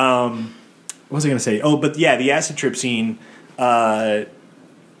 What was I going to say? Oh, but yeah, the acid trip scene. I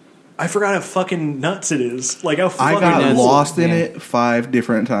forgot how fucking nuts it is. Like how fucking I got lost in it 5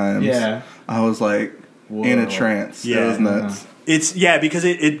 different times. Yeah. I was like in a trance. Yeah. It was nuts. It's because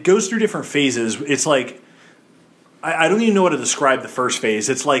it goes through different phases. It's like I don't even know how to describe the first phase.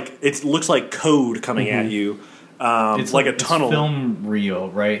 It's like it looks like code coming at you. It's like a tunnel. It's film reel,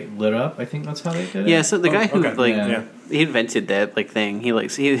 right? Lit up. I think that's how they did it. Yeah. So the guy who he invented that thing.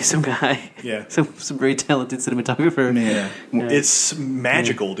 He's some guy. Yeah. Some very talented cinematographer. Yeah. It's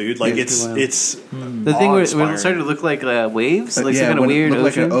magical, dude. Like it's the thing where it started to look like waves, like some kind of weird ocean.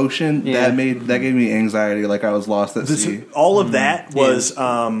 Like an ocean. Yeah. That gave me anxiety. Like I was lost at sea. All of that was.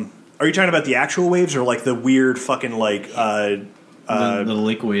 Are you talking about the actual waves or like the weird fucking like? The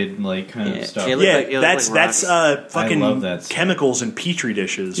liquid like kind of stuff. That's fucking chemicals in petri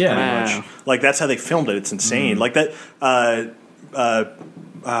dishes. Yeah, pretty much. Like that's how they filmed it. It's insane. Like that.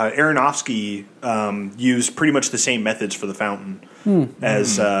 Aronofsky used pretty much the same methods for the fountain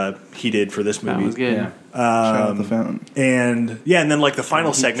as he did for this movie. That was good. Yeah. Shout out the fountain. And then like the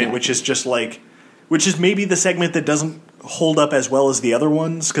final segment, which is just like, which is maybe the segment that doesn't hold up as well as the other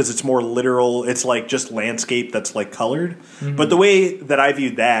ones because it's more literal. It's like just landscape that's like colored. But the way that I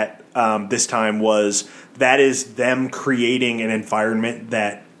viewed that this time was that is them creating an environment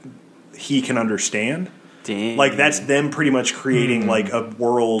that he can understand. Dang. Like that's them pretty much creating like a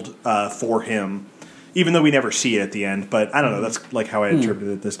world for him, even though we never see it at the end. But I don't know. That's like how I interpreted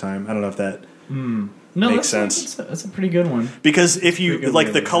it this time. I don't know if that makes sense. That's a pretty good one. Because if you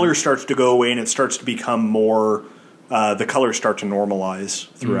like the color starts to go away and it starts to become more. The colors start to normalize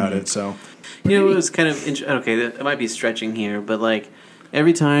throughout it. So, it was kind of okay. That might be stretching here, but like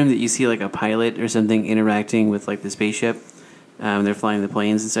every time that you see like a pilot or something interacting with like the spaceship, they're flying the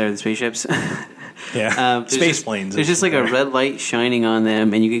planes inside of the spaceships. Space planes. There's just like a red light shining on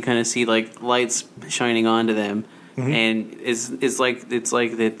them, and you can kind of see like lights shining onto them, and it's like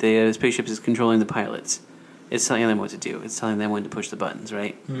that the spaceship is controlling the pilots. It's telling them what to do. It's telling them when to push the buttons,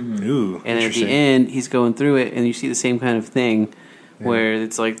 right? Ooh, and then at the end, he's going through it, and you see the same kind of thing where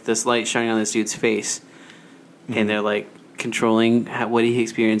it's like this light shining on this dude's face, and they're like controlling what he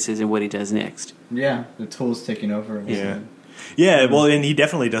experiences and what he does next. Yeah, the tool's taking over. Yeah, well, and he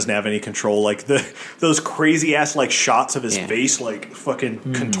definitely doesn't have any control. Like those crazy ass like shots of his face, like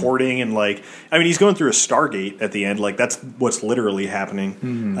fucking contorting, and like I mean, he's going through a Stargate at the end. Like that's what's literally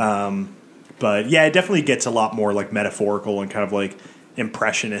happening. But yeah, it definitely gets a lot more like metaphorical and kind of like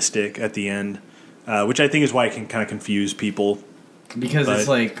impressionistic at the end, which I think is why it can kind of confuse people. Because it's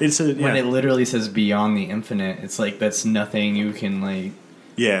like when it literally says beyond the infinite, it's like that's nothing you can like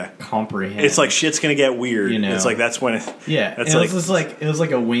comprehend. It's like shit's gonna get weird. You know? It's like that's when it was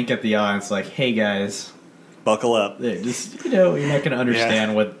like a wink at the eye. It's like, hey guys, buckle up. Just you're not going to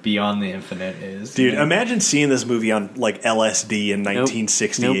understand what Beyond the Infinite is. Dude, imagine seeing this movie on like LSD in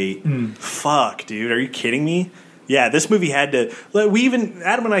 1968. Nope. Fuck, dude, are you kidding me? Yeah, this movie had to.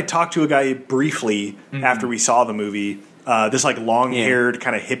 Adam and I talked to a guy briefly after we saw the movie. This like long-haired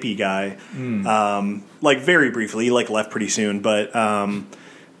kind of hippie guy, like very briefly. He like left pretty soon, but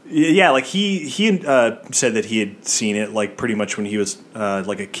like he said that he had seen it like pretty much when he was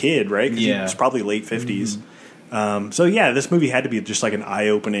like a kid, right? He was probably late 50s. So yeah, this movie had to be just like an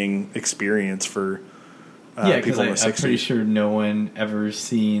eye-opening experience for people in the 60s. I'm pretty sure no one ever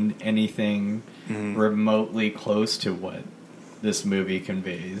seen anything remotely close to what this movie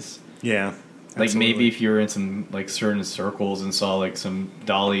conveys. Yeah. Like absolutely. Maybe if you were in some like certain circles and saw like some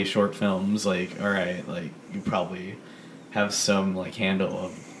Dali short films, like all right, like you probably have some like handle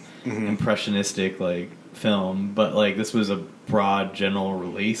of impressionistic like film, but like this was a broad general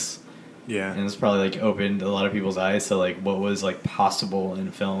release. Yeah. And it's probably like opened a lot of people's eyes to like what was like possible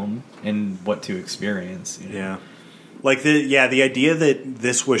in film and what to experience. You know? Yeah. Like the idea that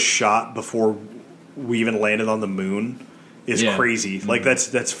this was shot before we even landed on the moon is crazy. Like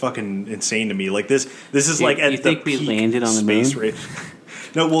that's fucking insane to me. Like this is like at the peak we landed on the space moon? rate.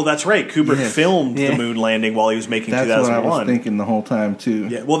 No, well that's right. Kubrick filmed the moon landing while he was making 2001. That's what I was thinking the whole time too.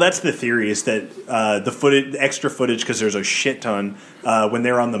 Yeah, well that's the theory is that the extra footage because there's a shit ton when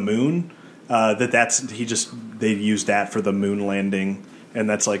they're on the moon they used that for the moon landing. And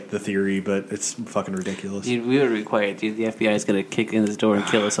that's like the theory, but it's fucking ridiculous. Dude, we would be quiet, dude. The FBI is going to kick in this door and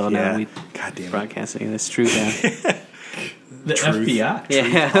kill us all now. God damn it. Broadcasting. That's true now. The Truth. FBI?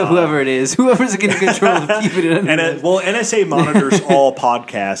 Yeah, whoever it is. Whoever's in control of keeping it under. NSA monitors all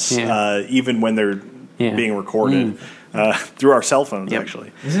podcasts, even when they're being recorded, through our cell phones,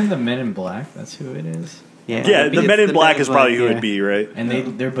 actually. Isn't the Men in Black? That's who it is? Yeah, the Men in Black is probably who it'd be, right?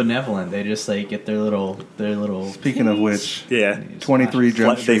 And they're benevolent. They just like get their little. Speaking of which, 23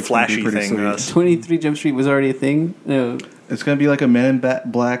 Jump Street, they flashy thing. 23 Jump Street was already a thing. No, it's going to be like a Men in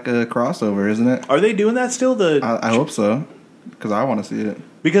Black crossover, isn't it? Are they doing that still? I hope so. because I want to see it.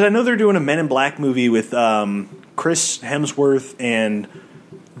 Because I know they're doing a Men in Black movie with Chris Hemsworth and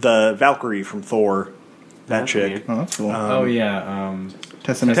the Valkyrie from Thor. That chick. Weird. Oh, that's cool.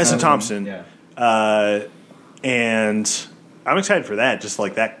 Tessa Thompson. Yeah. And I'm excited for that. Just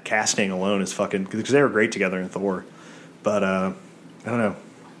like that casting alone is fucking... Because they were great together in Thor. But, I don't know.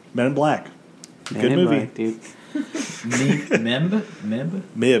 Men in Black. Good movie. Black, dude.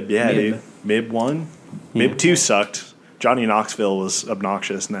 Mib, yeah, dude. Mib 1. Yeah. Mib 2 sucked. Johnny Knoxville was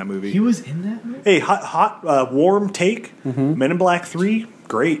obnoxious in that movie. He was in that movie? Hey, warm take. Mm-hmm. Men in Black 3,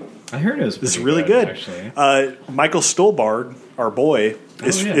 great. I heard it was This is really good. actually. Michael Stuhlbarg, our boy,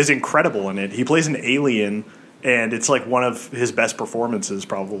 is incredible in it. He plays an alien, and it's like one of his best performances,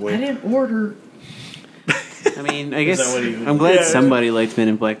 probably. I didn't order... I mean, I guess I'm glad somebody liked Men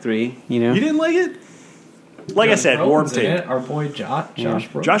in Black 3, you know? You didn't like it? Like I said, warm Brolin's take. Our boy Josh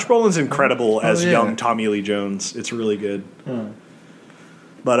Brolin. Josh Brolin's incredible as young Tommy Lee Jones. It's really good.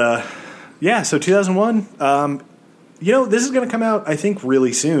 But, so 2001... this is going to come out, I think,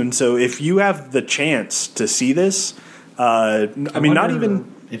 really soon. So if you have the chance to see this, not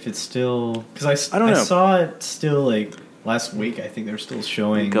even if it's still because I don't know. I saw it still like last week. I think they're still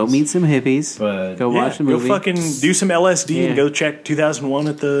showing. Go meet some hippies. But go watch a movie. Go fucking do some LSD and go check 2001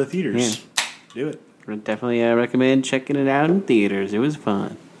 at the theaters. Yeah. Do it. Would definitely recommend checking it out in theaters. It was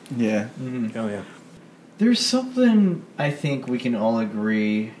fun. Yeah. Oh yeah. There's something I think we can all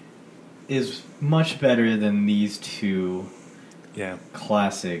agree is much better than these two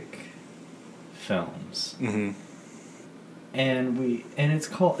classic films. Mm-hmm. And it's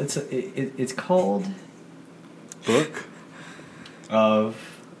called Book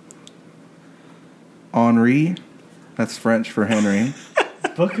of Henri. That's French for Henry.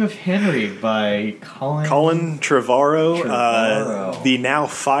 Book of Henry by Colin Trevorrow. The now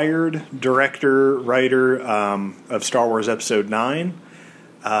fired director, writer of Star Wars Episode 9.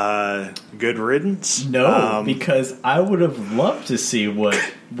 Good riddance. No, because I would have loved to see what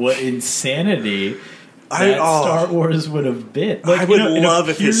insanity Star Wars would have been. Like, I would love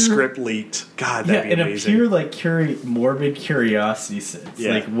if his script leaked. God, that'd be amazing. In a pure morbid curiosity sense,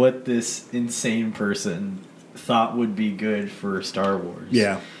 like what this insane person thought would be good for Star Wars.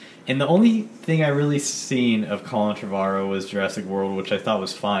 Yeah. And the only thing I really seen of Colin Trevorrow was Jurassic World, which I thought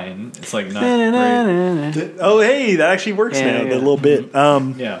was fine. It's like not great. Oh, hey, that actually works now. The little bit.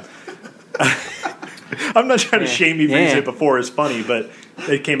 Yeah. I'm not trying to shame you for using it before. It's funny, but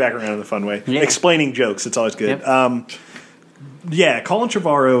it came back around in a fun way. Yeah. Explaining jokes, it's always good. Yep. Colin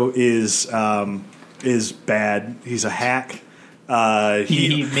Trevorrow is bad. He's a hack.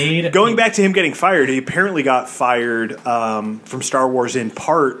 He made going back to him getting fired. He apparently got fired from Star Wars in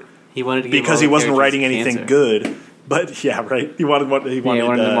part because he wasn't writing anything good. But yeah, right. He wanted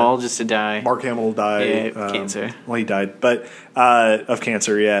them all just to die. Mark Hamill died. Cancer. Well, he died, but of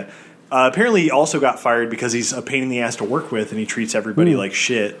cancer. Yeah. Apparently, he also got fired because he's a pain in the ass to work with, and he treats everybody like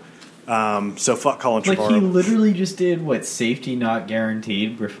shit. So fuck Colin Trevorrow. Like he literally just did Safety Not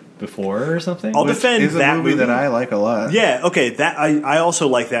Guaranteed before or something. I'll defend that movie that I like a lot. Yeah, okay. That I also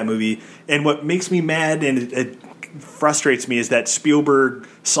like that movie. And what makes me mad and it frustrates me is that Spielberg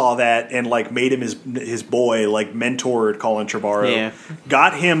saw that and made him his boy, mentored Colin Trevorrow,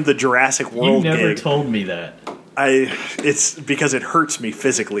 got him the Jurassic World. You never gig. told me that. It's because it hurts me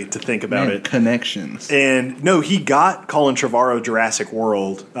physically to think about it. Connections. And no, he got Colin Trevorrow Jurassic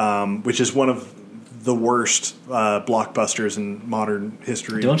World, which is one of the worst blockbusters in modern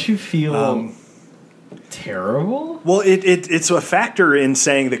history. Don't you feel terrible? Well, it's a factor in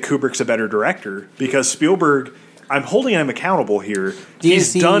saying that Kubrick's a better director because Spielberg, I'm holding him accountable here.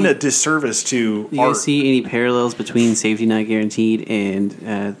 He's done a disservice to art. Do you see any parallels between Safety Not Guaranteed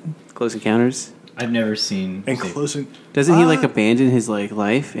and Close Encounters? I've never seen. And Close. Doesn't he abandon his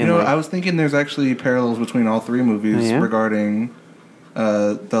life? And I was thinking there's actually parallels between all three movies regarding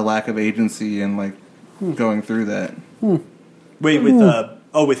the lack of agency and going through that. Wait,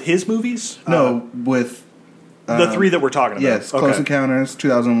 with his movies? No, with the three that we're talking about. Yes, Close Encounters,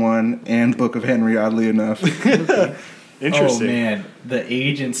 2001, and Book of Henry. Oddly enough. Interesting. Oh man, the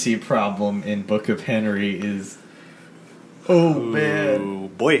agency problem in Book of Henry is. Oh man,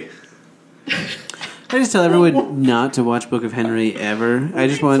 boy. I just tell everyone not to watch Book of Henry ever. I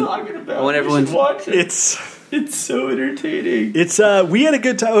just want everyone to watch it. It's so entertaining. It's we had a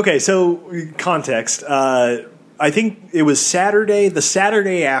good time. Okay, so context. I think it was Saturday, the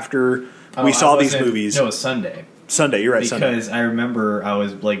Saturday after we saw these movies. No, it was Sunday. Sunday, you're right. Because I remember I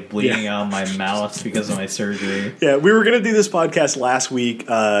was bleeding out of my mouth because of my surgery. Yeah, we were going to do this podcast last week.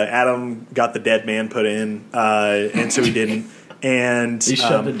 Adam got the dead man put in, and so he didn't. And they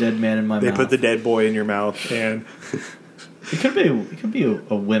shoved a dead man in my mouth. They put the dead boy in your mouth, and It could be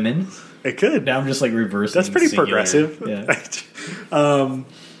a women. It could. Now I'm just like reversing. That's pretty singular. progressive. Yeah.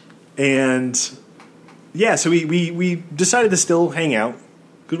 And yeah, so we decided to still hang out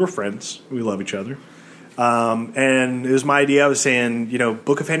because we're friends. We love each other. And it was my idea. I was saying,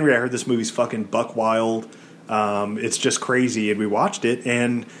 Book of Henry, I heard this movie's fucking buck wild. It's just crazy. And we watched it,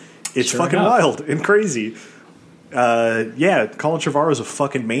 and it's Sure fucking enough. wild and crazy. Yeah, Colin Trevorrow's a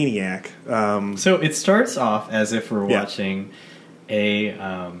fucking maniac. So it starts off as if we're watching a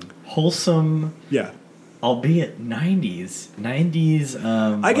wholesome, albeit 90s.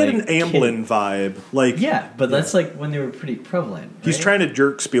 I get an Amblin vibe. But that's like when they were pretty prevalent. He's right? trying to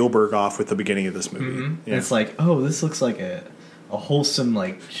jerk Spielberg off with the beginning of this movie. Mm-hmm. Yeah. It's like, oh, this looks like a wholesome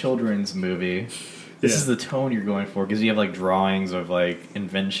like children's movie. This is the tone you're going for because you have like drawings of like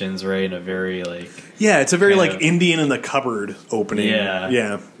inventions, right? And a very like it's a very like Indian in the cupboard opening.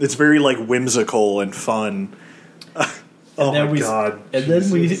 Yeah, it's very like whimsical and fun. Oh my god! And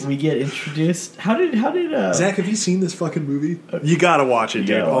then we get introduced. How did Zach? Have you seen this fucking movie? You gotta watch it,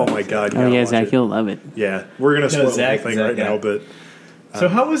 dude. Oh my god! Oh yeah, Zach, you'll love it. Yeah, we're gonna spoil the whole thing right now, but so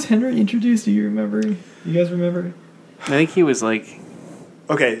how was Henry introduced? Do you remember? You guys remember? I think he was like,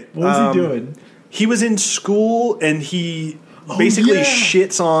 okay. What was he doing? He was in school and he basically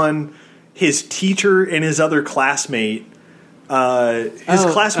shits on his teacher and his other classmate. His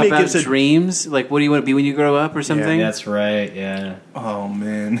classmate about gives dreams, like what do you want to be when you grow up or something? Yeah, that's right. Yeah. Oh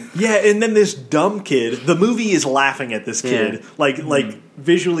man. Yeah, and then this dumb kid. The movie is laughing at this kid. Like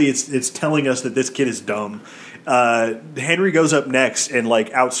visually, it's telling us that this kid is dumb. Henry goes up next and like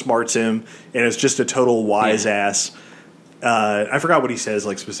outsmarts him, and is just a total wise ass. I forgot what he says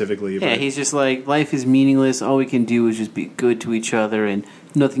like specifically. Yeah, he's just like, life is meaningless. All we can do is just be good to each other, and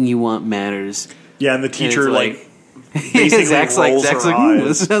nothing you want matters. Yeah, and the teacher and like basically Zach's rolls Zach's her eyes.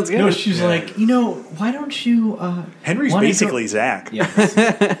 This sounds good. No, she's like, why don't you? Henry's basically Zach. Yeah.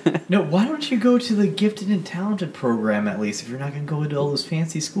 No, why don't you go to the gifted and talented program at least if you're not going to go into all those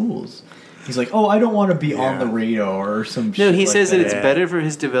fancy schools? He's like, I don't want to be on the radar or some shit. No, he says like that it's better for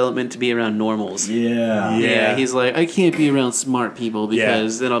his development to be around normals. Yeah. He's like, I can't be around smart people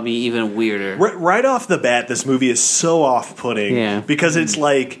because then I'll be even weirder. Right off the bat, this movie is so off-putting. Yeah. Because it's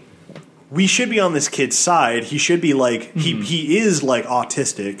like, we should be on this kid's side. He should be like, he is like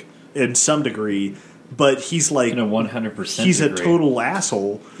autistic in some degree, but he's like, in a 100% he's degree. a total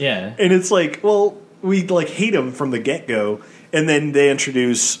asshole. Yeah. And it's like, well, we like hate him from the get-go. And then they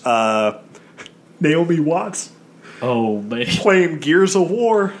introduce Naomi Watts. Oh, man. Playing Gears of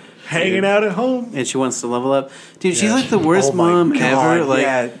War, hanging out at home. And she wants to level up. Dude, she's like the worst mom God, ever.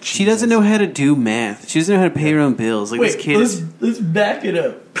 Like, she doesn't know how to do math. She doesn't know how to pay her own bills. Like, Wait, this kid let's back it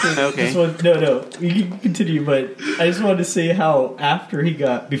up. Okay. No, you can continue, but I just wanted to say how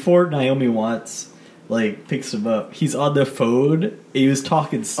before Naomi Watts like picks him up, he's on the phone. He was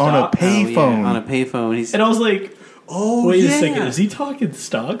talking stock. On a payphone. On a payphone. And I was like, oh, wait a second, is he talking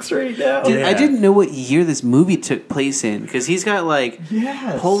stocks right now? Dude, I didn't know what year this movie took place in because he's got like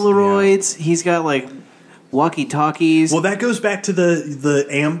Polaroids. He's got like walkie-talkies. Well, that goes back to the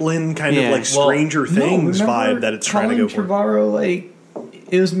Amblin kind of like Stranger Things vibe that it's trying to go for. Trevorrow, like,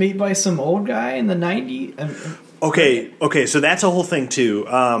 it was made by some old guy in the 90s. Okay, so that's a whole thing too.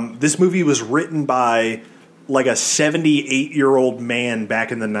 This movie was written by like a 78-year-old man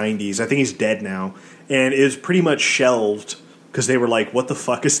back in the 90s. I think he's dead now. And it was pretty much shelved because they were like, what the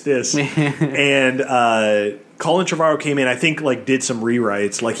fuck is this? And Colin Trevorrow came in, I think, like, did some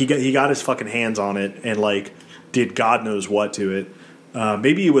rewrites. Like, he got his fucking hands on it and, like, did God knows what to it.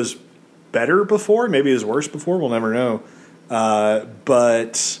 Maybe it was better before. Maybe it was worse before. We'll never know.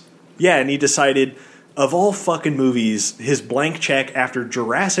 But, yeah, and he decided, of all fucking movies, his blank check after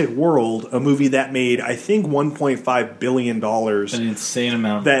Jurassic World, a movie that made, I think, $1.5 billion. An insane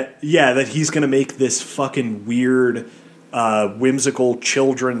amount. That he's going to make this fucking weird, whimsical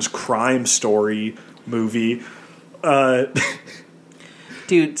children's crime story movie.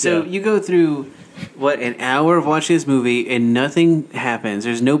 Dude, so you go through, an hour of watching this movie and nothing happens.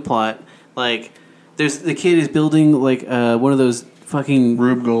 There's no plot. Like, the kid is building, like, one of those fucking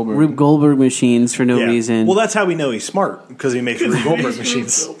Rube Goldberg machines for no reason. Well, that's how we know he's smart, because he makes Rube Goldberg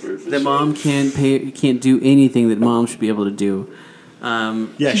machines. The mom can't do anything that mom should be able to do.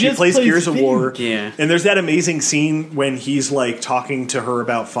 She plays Gears of War. Yeah. And there's that amazing scene when he's like talking to her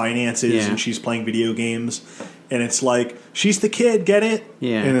about finances and she's playing video games. And it's like, she's the kid, get it?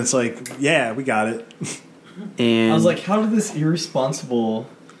 Yeah. And it's like, yeah, we got it. And I was like, how did this irresponsible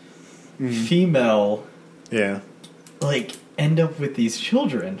female like end up with these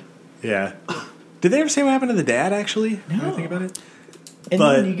children? Yeah. Did they ever say what happened to the dad, actually? No. When I think about it? And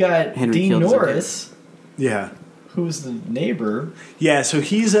then you got Dean Norris. Yeah. who's the neighbor. Yeah, so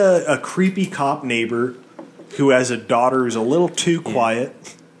he's a creepy cop neighbor who has a daughter who's a little too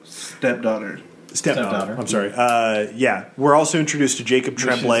quiet. Stepdaughter. I'm sorry. Yeah, we're also introduced to Jacob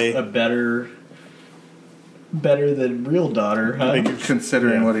Tremblay. A better than real daughter, huh?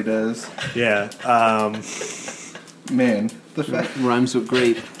 Considering what he does. Yeah. Man, the fact rhymes with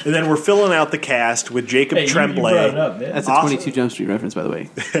great. And then we're filling out the cast with Jacob Tremblay. You brought it up, man. That's a 22 Jump Street reference, by the way.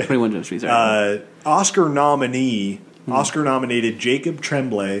 21 Jump Street. Sorry. Oscar nominated Jacob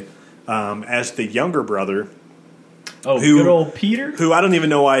Tremblay as the younger brother. Oh, good old Peter? Who I don't even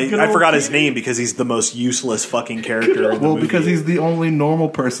know why. I forgot his name because he's the most useless fucking character in the movie. Because he's the only normal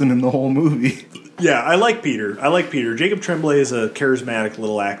person in the whole movie. Yeah, I like Peter. Jacob Tremblay is a charismatic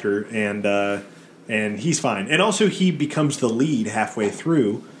little actor, and he's fine. And also, he becomes the lead halfway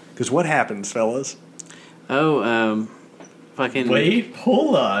through. Because what happens, fellas? Fucking... Wait,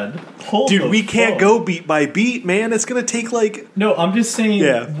 hold on. Dude, we can't go beat by beat, man. It's going to take like... No, I'm just saying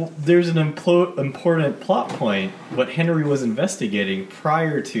there's an important plot point, what Henry was investigating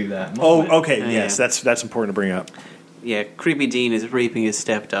prior to that moment. Oh, okay, yes, that's important to bring up. Yeah, Creepy Dean is raping his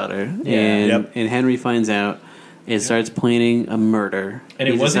stepdaughter, and Henry finds out and starts planning a murder. And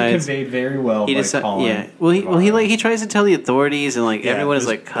it wasn't conveyed very well by Colin. Yeah, he tries to tell the authorities, and everyone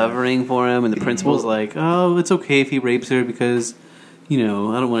is covering for him, and the principal's like, "Oh, it's okay if he rapes her because, I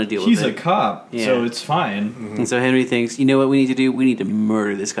don't want to deal with it." He's a cop, so it's fine. Mm-hmm. And so Henry thinks, you know what we need to do? We need to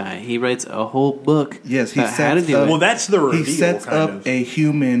murder this guy. He writes a whole book. Yes, he about how to do it. Well, that's the reveal. He sets up a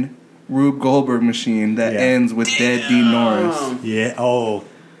human Rube Goldberg machine that ends with dead Dean Norris. Yeah. Oh.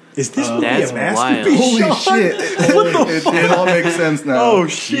 Is this movie that's a masterpiece? Holy shit. It all makes sense now. Oh,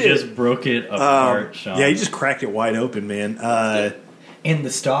 shit. You just broke it apart, Sean. Yeah, you just cracked it wide open, man. And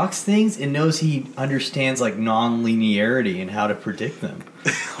the stocks things, it knows he understands non-linearity and how to predict them.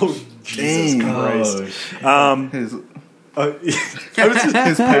 Oh, Jesus Christ.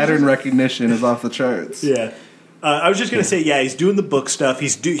 His pattern recognition is off the charts. Yeah. I was just gonna say, he's doing the book stuff.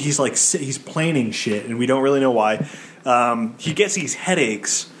 He's planning shit, and we don't really know why. He gets these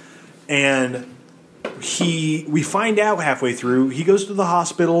headaches, and we find out halfway through. He goes to the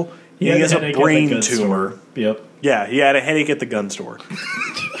hospital. He has a brain tumor. Yep. Yeah, he had a headache at the gun store.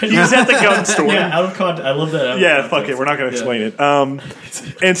 He was at the gun store. Yeah, out of context. I love that. Yeah, fuck it. We're not going to explain it.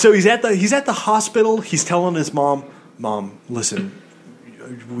 And so he's at the hospital. He's telling his mom, listen,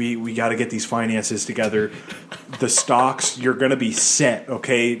 we got to get these finances together. The stocks, you're going to be set,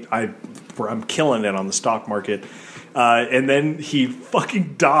 okay? I'm killing it on the stock market. And then he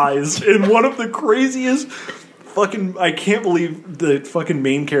fucking dies in one of the craziest fucking... I can't believe the fucking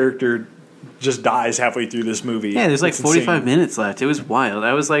main character just dies halfway through this movie. Yeah, there's 45 minutes left. It was wild.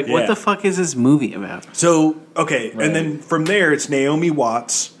 I was like, what the fuck is this movie about? So, okay, and then from there, it's Naomi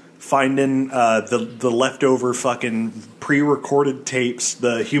Watts finding the leftover fucking pre-recorded tapes,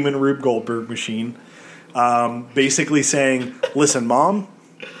 the human Rube Goldberg machine, basically saying, listen, Mom,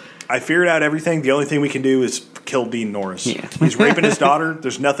 I figured out everything. The only thing we can do is kill Dean Norris. Yeah. He's raping his daughter.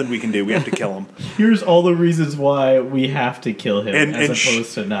 There's nothing we can do. We have to kill him. Here's all the reasons why we have to kill him as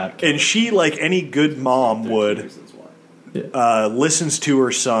opposed to not kill him. And she, like any good mom would, listens to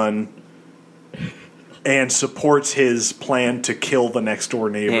her son and supports his plan to kill the next door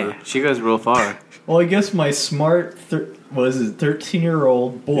neighbor. Yeah, she goes real far. Well, I guess my smart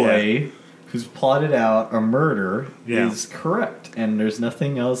 13-year-old boy who's plotted out a murder is correct, and there's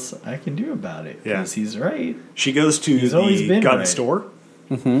nothing else I can do about it because he's right. She goes to the gun store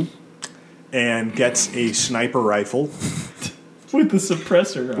and gets a sniper rifle with a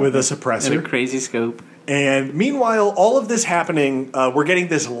suppressor. And a crazy scope. And meanwhile, all of this happening, we're getting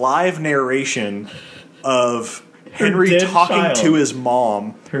this live narration of Henry talking to his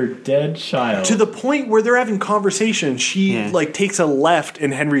mom. Her dead child. To the point where they're having conversation. She takes a left,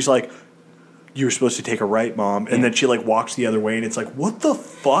 and Henry's like, you were supposed to take a right, Mom. And then she walks the other way, and it's like, what the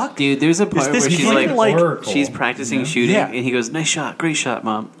fuck? Dude, there's a part where she's practicing shooting, and he goes, nice shot, great shot,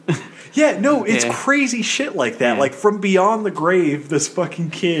 Mom. Yeah, no, it's crazy shit like that. Like, from beyond the grave, this fucking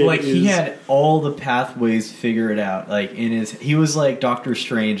kid he had all the pathways figured out. He was like Doctor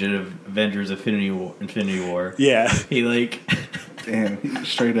Strange in Avengers Infinity War. Yeah. He damn,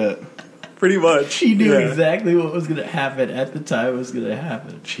 straight up. Pretty much. He knew exactly what was going to happen at the time it was going to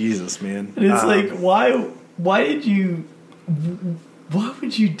happen. Jesus, man. And it's why would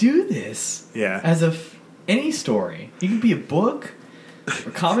you do this? Yeah. As any story. You can be a book,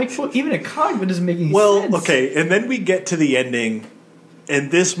 a comic book, even a comic book doesn't make any sense. Well, okay, and then we get to the ending, and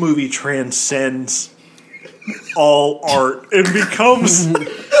this movie transcends all art and becomes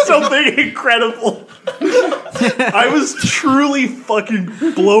something incredible. I was truly fucking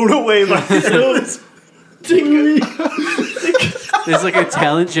blown away by this. There's like a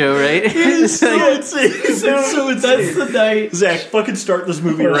talent show, right? It's so insane. It's so insane. That's the night. Zach, fucking start this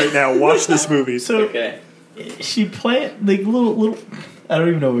movie right now. Watch this movie. So Okay. she planned like little. I don't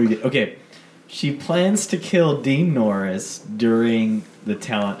even know what we get. Okay, she plans to kill Dean Norris during the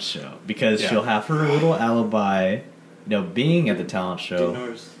talent show because she'll have her little alibi. Being at the talent show. Dean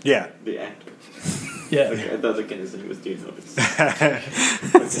Norris, Yeah. the actor. Yeah, Okay, I thought the kid said he was Dean Norris.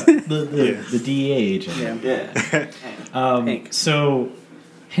 the DEA agent. Yeah. Hank. So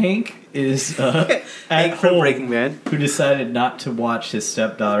Hank is at Hank from home, Breaking Bad. who decided not to watch his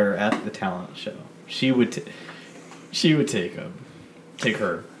stepdaughter at the talent show. She would take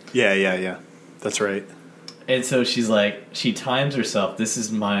her. Yeah. That's right. And so she's like, she times herself. This is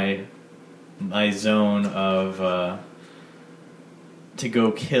my zone of to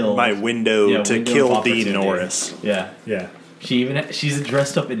go kill My window to window kill of Dean opportunity. Norris. Yeah, Yeah. she's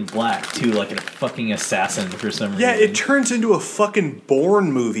dressed up in black too, like a fucking assassin for some reason. Yeah, it turns into a fucking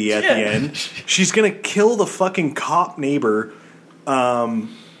Bourne movie at the end. She's gonna kill the fucking cop neighbor.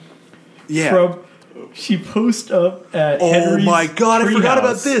 She posts up at Oh Henry's my god, I forgot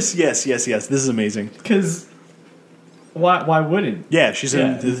about treehouse. this. Yes. This is amazing. Because why wouldn't? Yeah, she's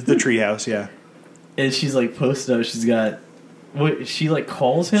Yeah. in the treehouse. Yeah. And she's like posted up. She's got what? She like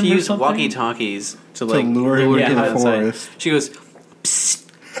calls him. She or used something? walkie-talkies to like lure him into the outside. forest. She goes, psst,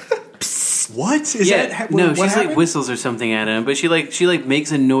 psst. What is Yeah, that? no, what she's happened? like whistles or something at him, but she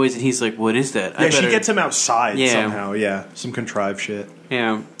makes a noise and he's like, "What is that?" Yeah, she gets him outside Yeah. somehow. Yeah, some contrived shit.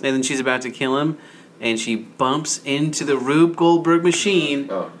 Yeah, and then she's about to kill him, and she bumps into the Rube Goldberg machine.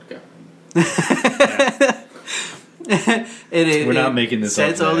 Oh, okay. We're not making this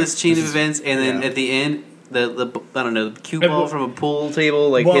sets up, all Zach. this chain This of is- events, and then at the end, the I don't know, the cue ball well- from a pool table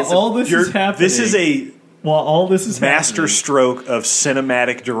like While hits a- all this is happening, This is a while all this is master happening, stroke of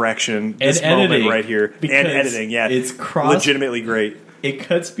cinematic direction. This And moment editing, right here, because and editing. Yeah, it's cross- legitimately great. it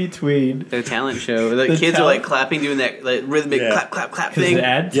cuts between the talent show. The, The kids are talent- like clapping, doing that like rhythmic Yeah. clap, clap, clap because thing. it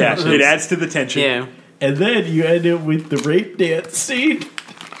adds Yeah, tension. it adds to the tension. Yeah. And then you end up with the rape dance scene.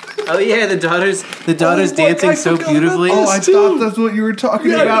 Oh yeah, the daughter's fuck, dancing I so forgot about beautifully. this. Oh, I too. thought that's what you were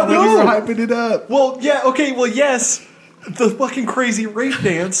talking Yeah, about when you no. were hyping it up. Well, yeah, okay, well, yes. The fucking crazy rape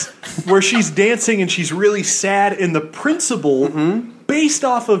dance where she's dancing and she's really sad, and the principal, based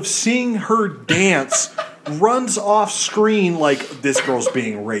off of seeing her dance, runs off screen like, this girl's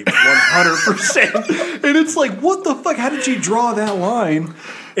being raped 100%. And it's like, what the fuck? How did you draw that line?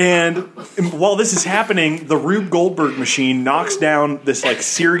 And while this is happening, the Rube Goldberg machine knocks down this like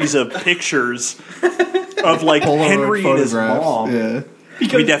series of pictures of like Polaroid Henry and his photographs. mom. Yeah.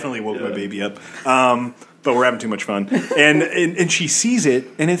 We definitely woke my baby up. But we're having too much fun. And she sees it,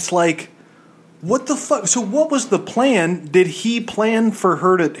 and it's like, what the fuck? So what was the plan? Did he plan for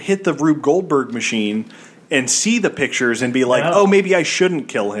her to hit the Rube Goldberg machine and see the pictures and be like, No. oh, maybe I shouldn't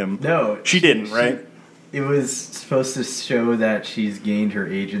kill him? No, She didn't, right? It was supposed to show that she's gained her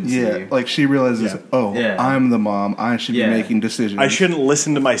agency. Yeah, like she realizes, Yeah. oh, Yeah. I'm the mom. I should Yeah. be making decisions. I shouldn't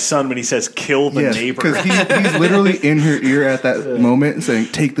listen to my son when he says, kill the Yes, neighbor. because he's literally in her ear at that moment saying,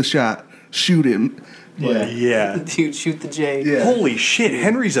 take the shot, shoot him. Yeah. Yeah. Dude, shoot the J. Yeah. Holy shit,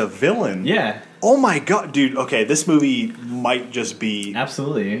 Henry's a villain. Yeah, Oh my god, dude. Okay, this movie might just be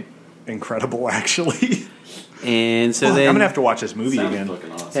absolutely. incredible, actually. And so Fuck, then I'm gonna have to watch this movie Sounds again.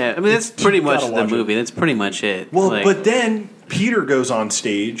 fucking awesome. yeah, I mean that's pretty You much gotta the watch it. movie. That's pretty much it. Well, Like, but then Peter goes on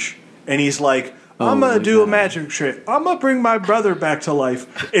stage and he's like, I'm my gonna do a God. magic trick. I'm gonna bring my brother back to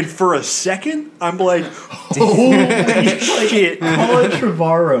life. And for a second, I'm like, holy shit. Colin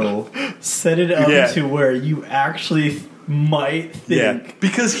Trevorrow set it up Yeah. to where you actually might Yeah, think.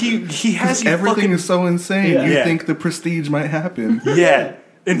 because he has you Everything fucking, is so insane. Yeah. You Yeah. think the prestige might happen. yeah.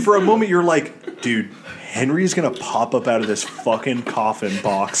 And for a moment, you're like, dude, Henry's gonna pop up out of this fucking coffin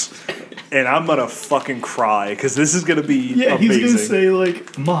box, and I'm gonna fucking cry because this is gonna be Yeah, amazing. he's gonna say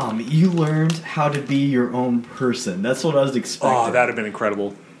like, "Mom, you learned how to be your own person." That's what I was expecting. Oh, that'd have been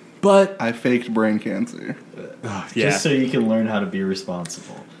incredible. But I faked brain cancer. yeah, Just so you can learn how to be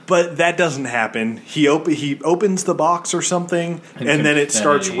responsible. but that doesn't happen. He opens the box or something, and then it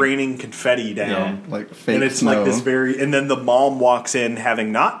starts confetti. raining confetti down. Like fake And it's snow. like this and then the mom walks in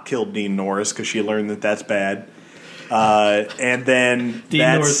having not killed Dean Norris because she learned that that's bad. And then Dean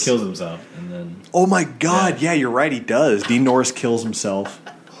that's, Norris kills himself, and then oh my god, yeah, you're right, he does. Dean Norris kills himself.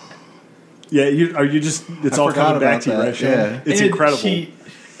 Yeah, it's I all forgot coming back about to you, that, right, Shane? yeah. It's And incredible.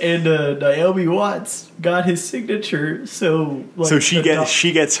 Naomi Watts got his signature, so like, So she the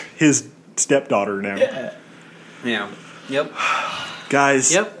gets his stepdaughter now. Yeah. yeah, yep.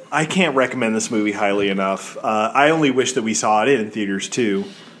 Guys, Yep. I can't recommend this movie highly enough. I only wish that we saw it in theaters too.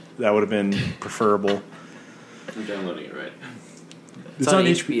 That would have been preferable. I'm downloading it right. It's on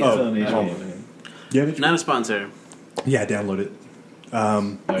HBO. It's on HBO. Yeah, Not a sponsor. yeah, download it.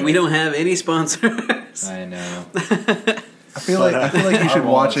 We don't have any sponsors. I know. I feel like you should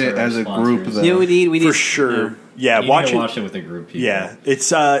watch it as a group, though. Yeah, we need For sure. Yeah, You watch need to it. watch it with a group. People. Yeah,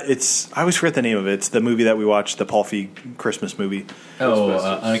 it's I always forget the name of it. It's the movie that we watched, the Paul Feig Christmas movie,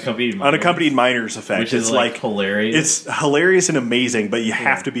 Unaccompanied Minors. Unaccompanied Minors Effect. Which is it's like hilarious. It's hilarious and amazing, but you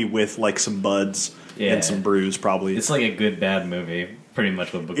have to be with like some buds and some brews, probably. It's like a good bad movie. Pretty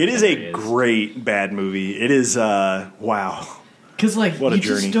much what Book It of is Henry a great bad movie. It is wow. Because like What a you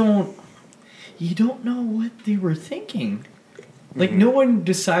journey. just don't know what they were thinking. Like Mm-hmm. no one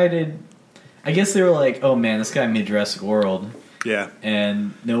decided. I guess they were like, "Oh man, this guy made Jurassic World," Yeah.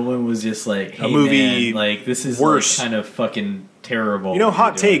 and no one was just like, "Hey, A movie man, like this is worse. like, kind of fucking terrible." You know, what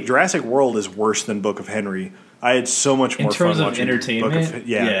hot you're take: doing." Jurassic World is worse than Book of Henry. I had so much In more fun terms of watching entertainment, Book of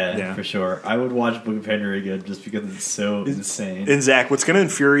yeah. for sure. I would watch Book of Henry again just because it's so insane. And Zach, what's going to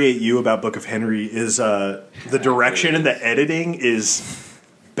infuriate you about Book of Henry is the direction and the editing is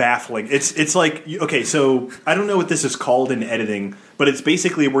baffling. It's like, okay, so I don't know what this is called in editing, but it's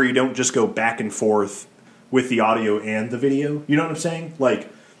basically where you don't just go back and forth with the audio and the video. You know what I'm saying? Like,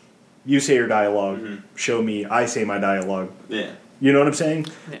 you say your dialogue, show me, I say my dialogue. Yeah. You know what I'm saying?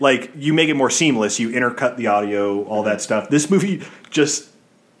 Yeah. Like, you make it more seamless. You intercut the audio, all that stuff. This movie just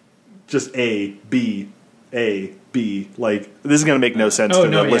A, B, A, B. Like, this is going to make no sense to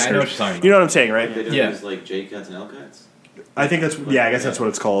the listeners. I know what you're talking about. You know what I'm saying, right? They don't use like J cuts and L cuts. I think that's, I guess that's what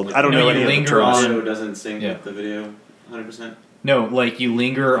it's called. I don't know any of the linger terms. on- Audio doesn't sync with the video 100%. No, like you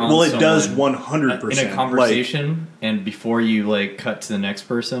linger on. Well, it does someone 100%. in a conversation, and before you like cut to the next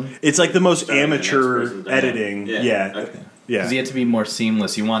person. It's like the most Sorry, the next amateur person's done. editing. Yeah. Okay. Because you have to be more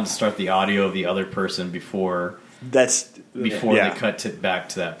seamless. You want to start the audio of the other person before That's they cut back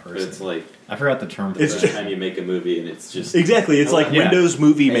to that But person. it's like I forgot the term for It's that. every time you make a movie and it's just exactly. It's like Yeah. Windows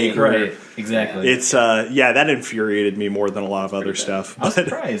Movie Maker. Right, exactly. It's that infuriated me more than a lot of other stuff. I was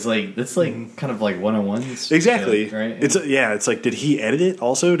surprised. Like that's like kind of like 101. Exactly. Shit, right? It's like, did he edit it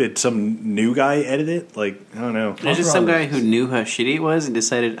also? Did some new guy edit it? Like, I don't know. There's just some guy who knew how shitty it was and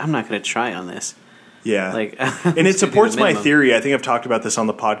decided, I'm not going to try on this. Yeah. Like, and it supports my theory. I think I've talked about this on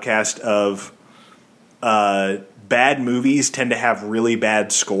the podcast of bad movies tend to have really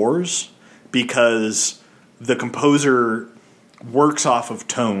bad scores because the composer works off of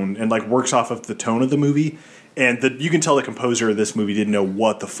tone and like works off of the tone of the movie. And you can tell the composer of this movie didn't know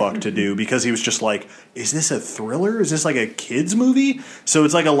what the fuck to do because he was just like, is this a thriller? Is this like a kid's movie? So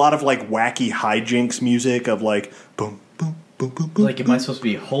it's like a lot of like wacky hijinks music of like boom, boom, boom, boom, boom. Like, am I supposed to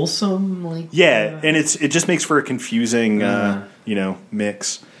be wholesome? Like, Yeah, and it just makes for a confusing,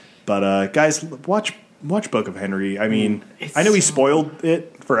 mix. But guys, watch Book of Henry. I mean, I know he spoiled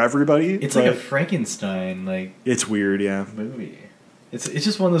it for everybody. It's like a Frankenstein like it's weird, yeah. movie. It's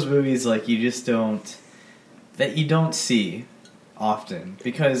just one of those movies like you don't see often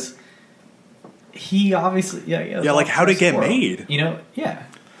because he obviously like how to get made. You know, yeah.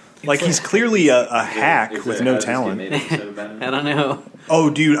 Like he's clearly a hack with no talent. I don't know. Oh,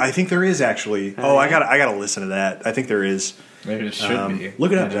 dude, I think there is actually. Oh, I gotta listen to that. I think there is. Maybe it should be.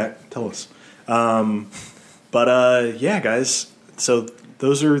 Look it up, Jack. Tell us. Yeah, guys. So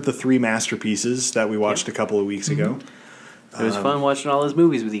those are the 3 masterpieces that we watched a couple of weeks ago. It was fun watching all those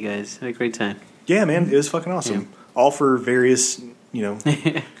movies with you guys. I had a great time. Yeah, man, it was fucking awesome. Yeah. All for various,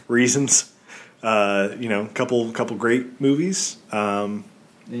 reasons. Couple great movies. And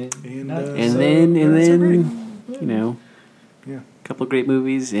then a couple great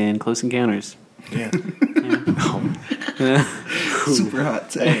movies and Close Encounters. Yeah. Super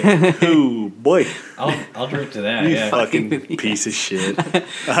hot take. Ooh, boy. I'll drink to that. You Yeah. fucking piece of shit.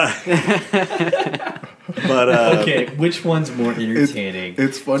 But okay, which one's more entertaining?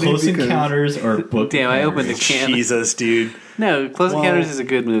 It's funny Close because Encounters or Book. Damn, I opened the can. Jesus, dude. No, Close Encounters is a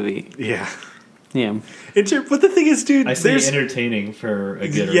good movie. Yeah. Yeah. But the thing is, dude, I say entertaining for a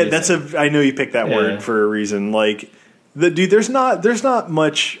good yeah, reason. I know you picked that word for a reason. Like, there's not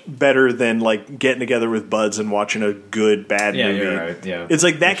much better than like getting together with buds and watching a good bad movie. You're right. Yeah, it's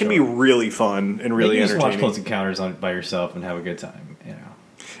like that can be really fun and really you just entertaining. watch Close Encounters by yourself and have a good time.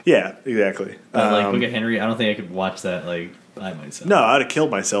 Yeah, exactly. But like Book of Henry, I don't think I could watch that like by myself. No, I'd have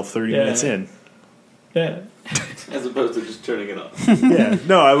killed myself 30 minutes in. Yeah. As opposed to just turning it off. Yeah.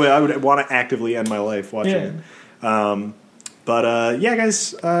 No, I would want to actively end my life watching it. Yeah,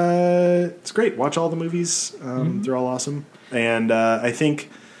 guys, it's great. Watch all the movies. They're all awesome. And I think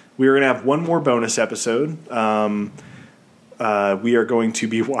we're going to have one more bonus episode. We are going to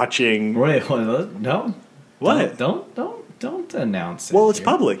be watching... Wait, no. What? Don't announce it. Well, it's here.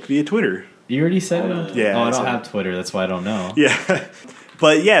 public via Twitter. You already said it? Yeah. Oh, I don't have Twitter. That's why I don't know. Yeah.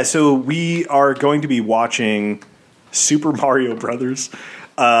 But yeah, so we are going to be watching Super Mario Brothers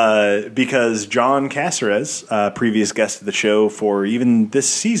because John Caceres, previous guest of the show for even this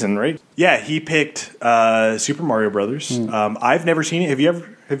season, right? Yeah, he picked Super Mario Brothers. I've never seen it. Have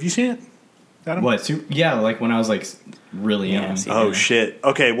you seen it, Adam? What? Yeah, like when I was like really young. Oh shit.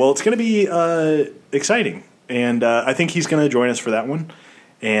 Okay, well it's going to be exciting, and I think he's going to join us for that one,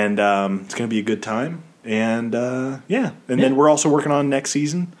 and it's going to be a good time. And then we're also working on next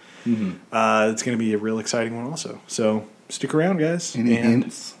season. Mm-hmm. It's going to be a real exciting one also. So stick around, guys. Any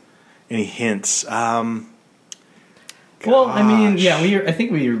hints? Any hints? Well, I mean, yeah, I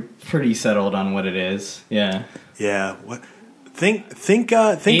think we're pretty settled on what it is. Yeah. Yeah. What? Think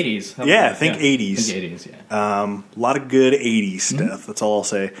 80s. Yeah, think 80s. Think 80s, yeah. A lot of good 80s stuff. That's all I'll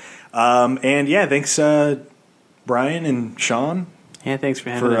say. And yeah, thanks Brian and Sean. Yeah, thanks for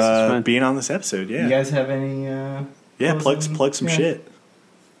having us. For being on this episode. Yeah. You guys have any plug some shit.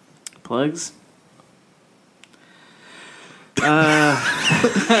 Plugs? I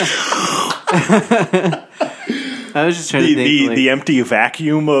was just trying to think. The empty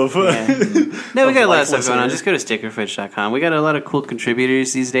vacuum of. Yeah. No, we got a lot of stuff going on. Just go to stickerfridge.com. We got a lot of cool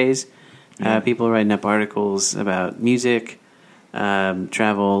contributors these days. People writing up articles about music,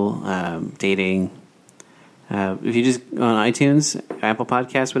 travel, dating. If you just go on iTunes, Apple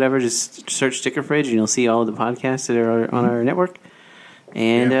Podcasts, whatever, just search Sticker Fridge and you'll see all of the podcasts that are on our network.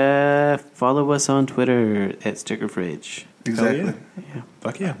 And follow us on Twitter at Sticker Fridge. Exactly. Yeah.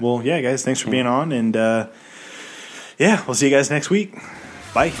 Fuck yeah. Well, yeah, guys, thanks for being on. And we'll see you guys next week.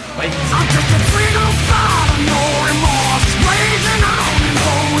 Bye. Bye. I'm just a freedom fighter, no remorse, raging on in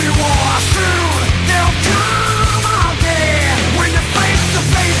holy war. Soon there'll come a day when you're face to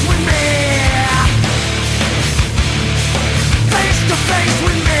face with me. Face to face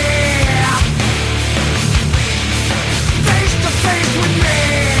with me. Face to face with me.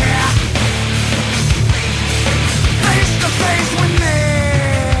 Face to face with me.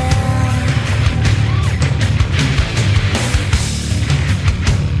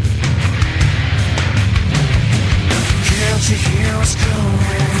 Can't you hear us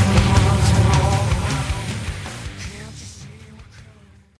coming?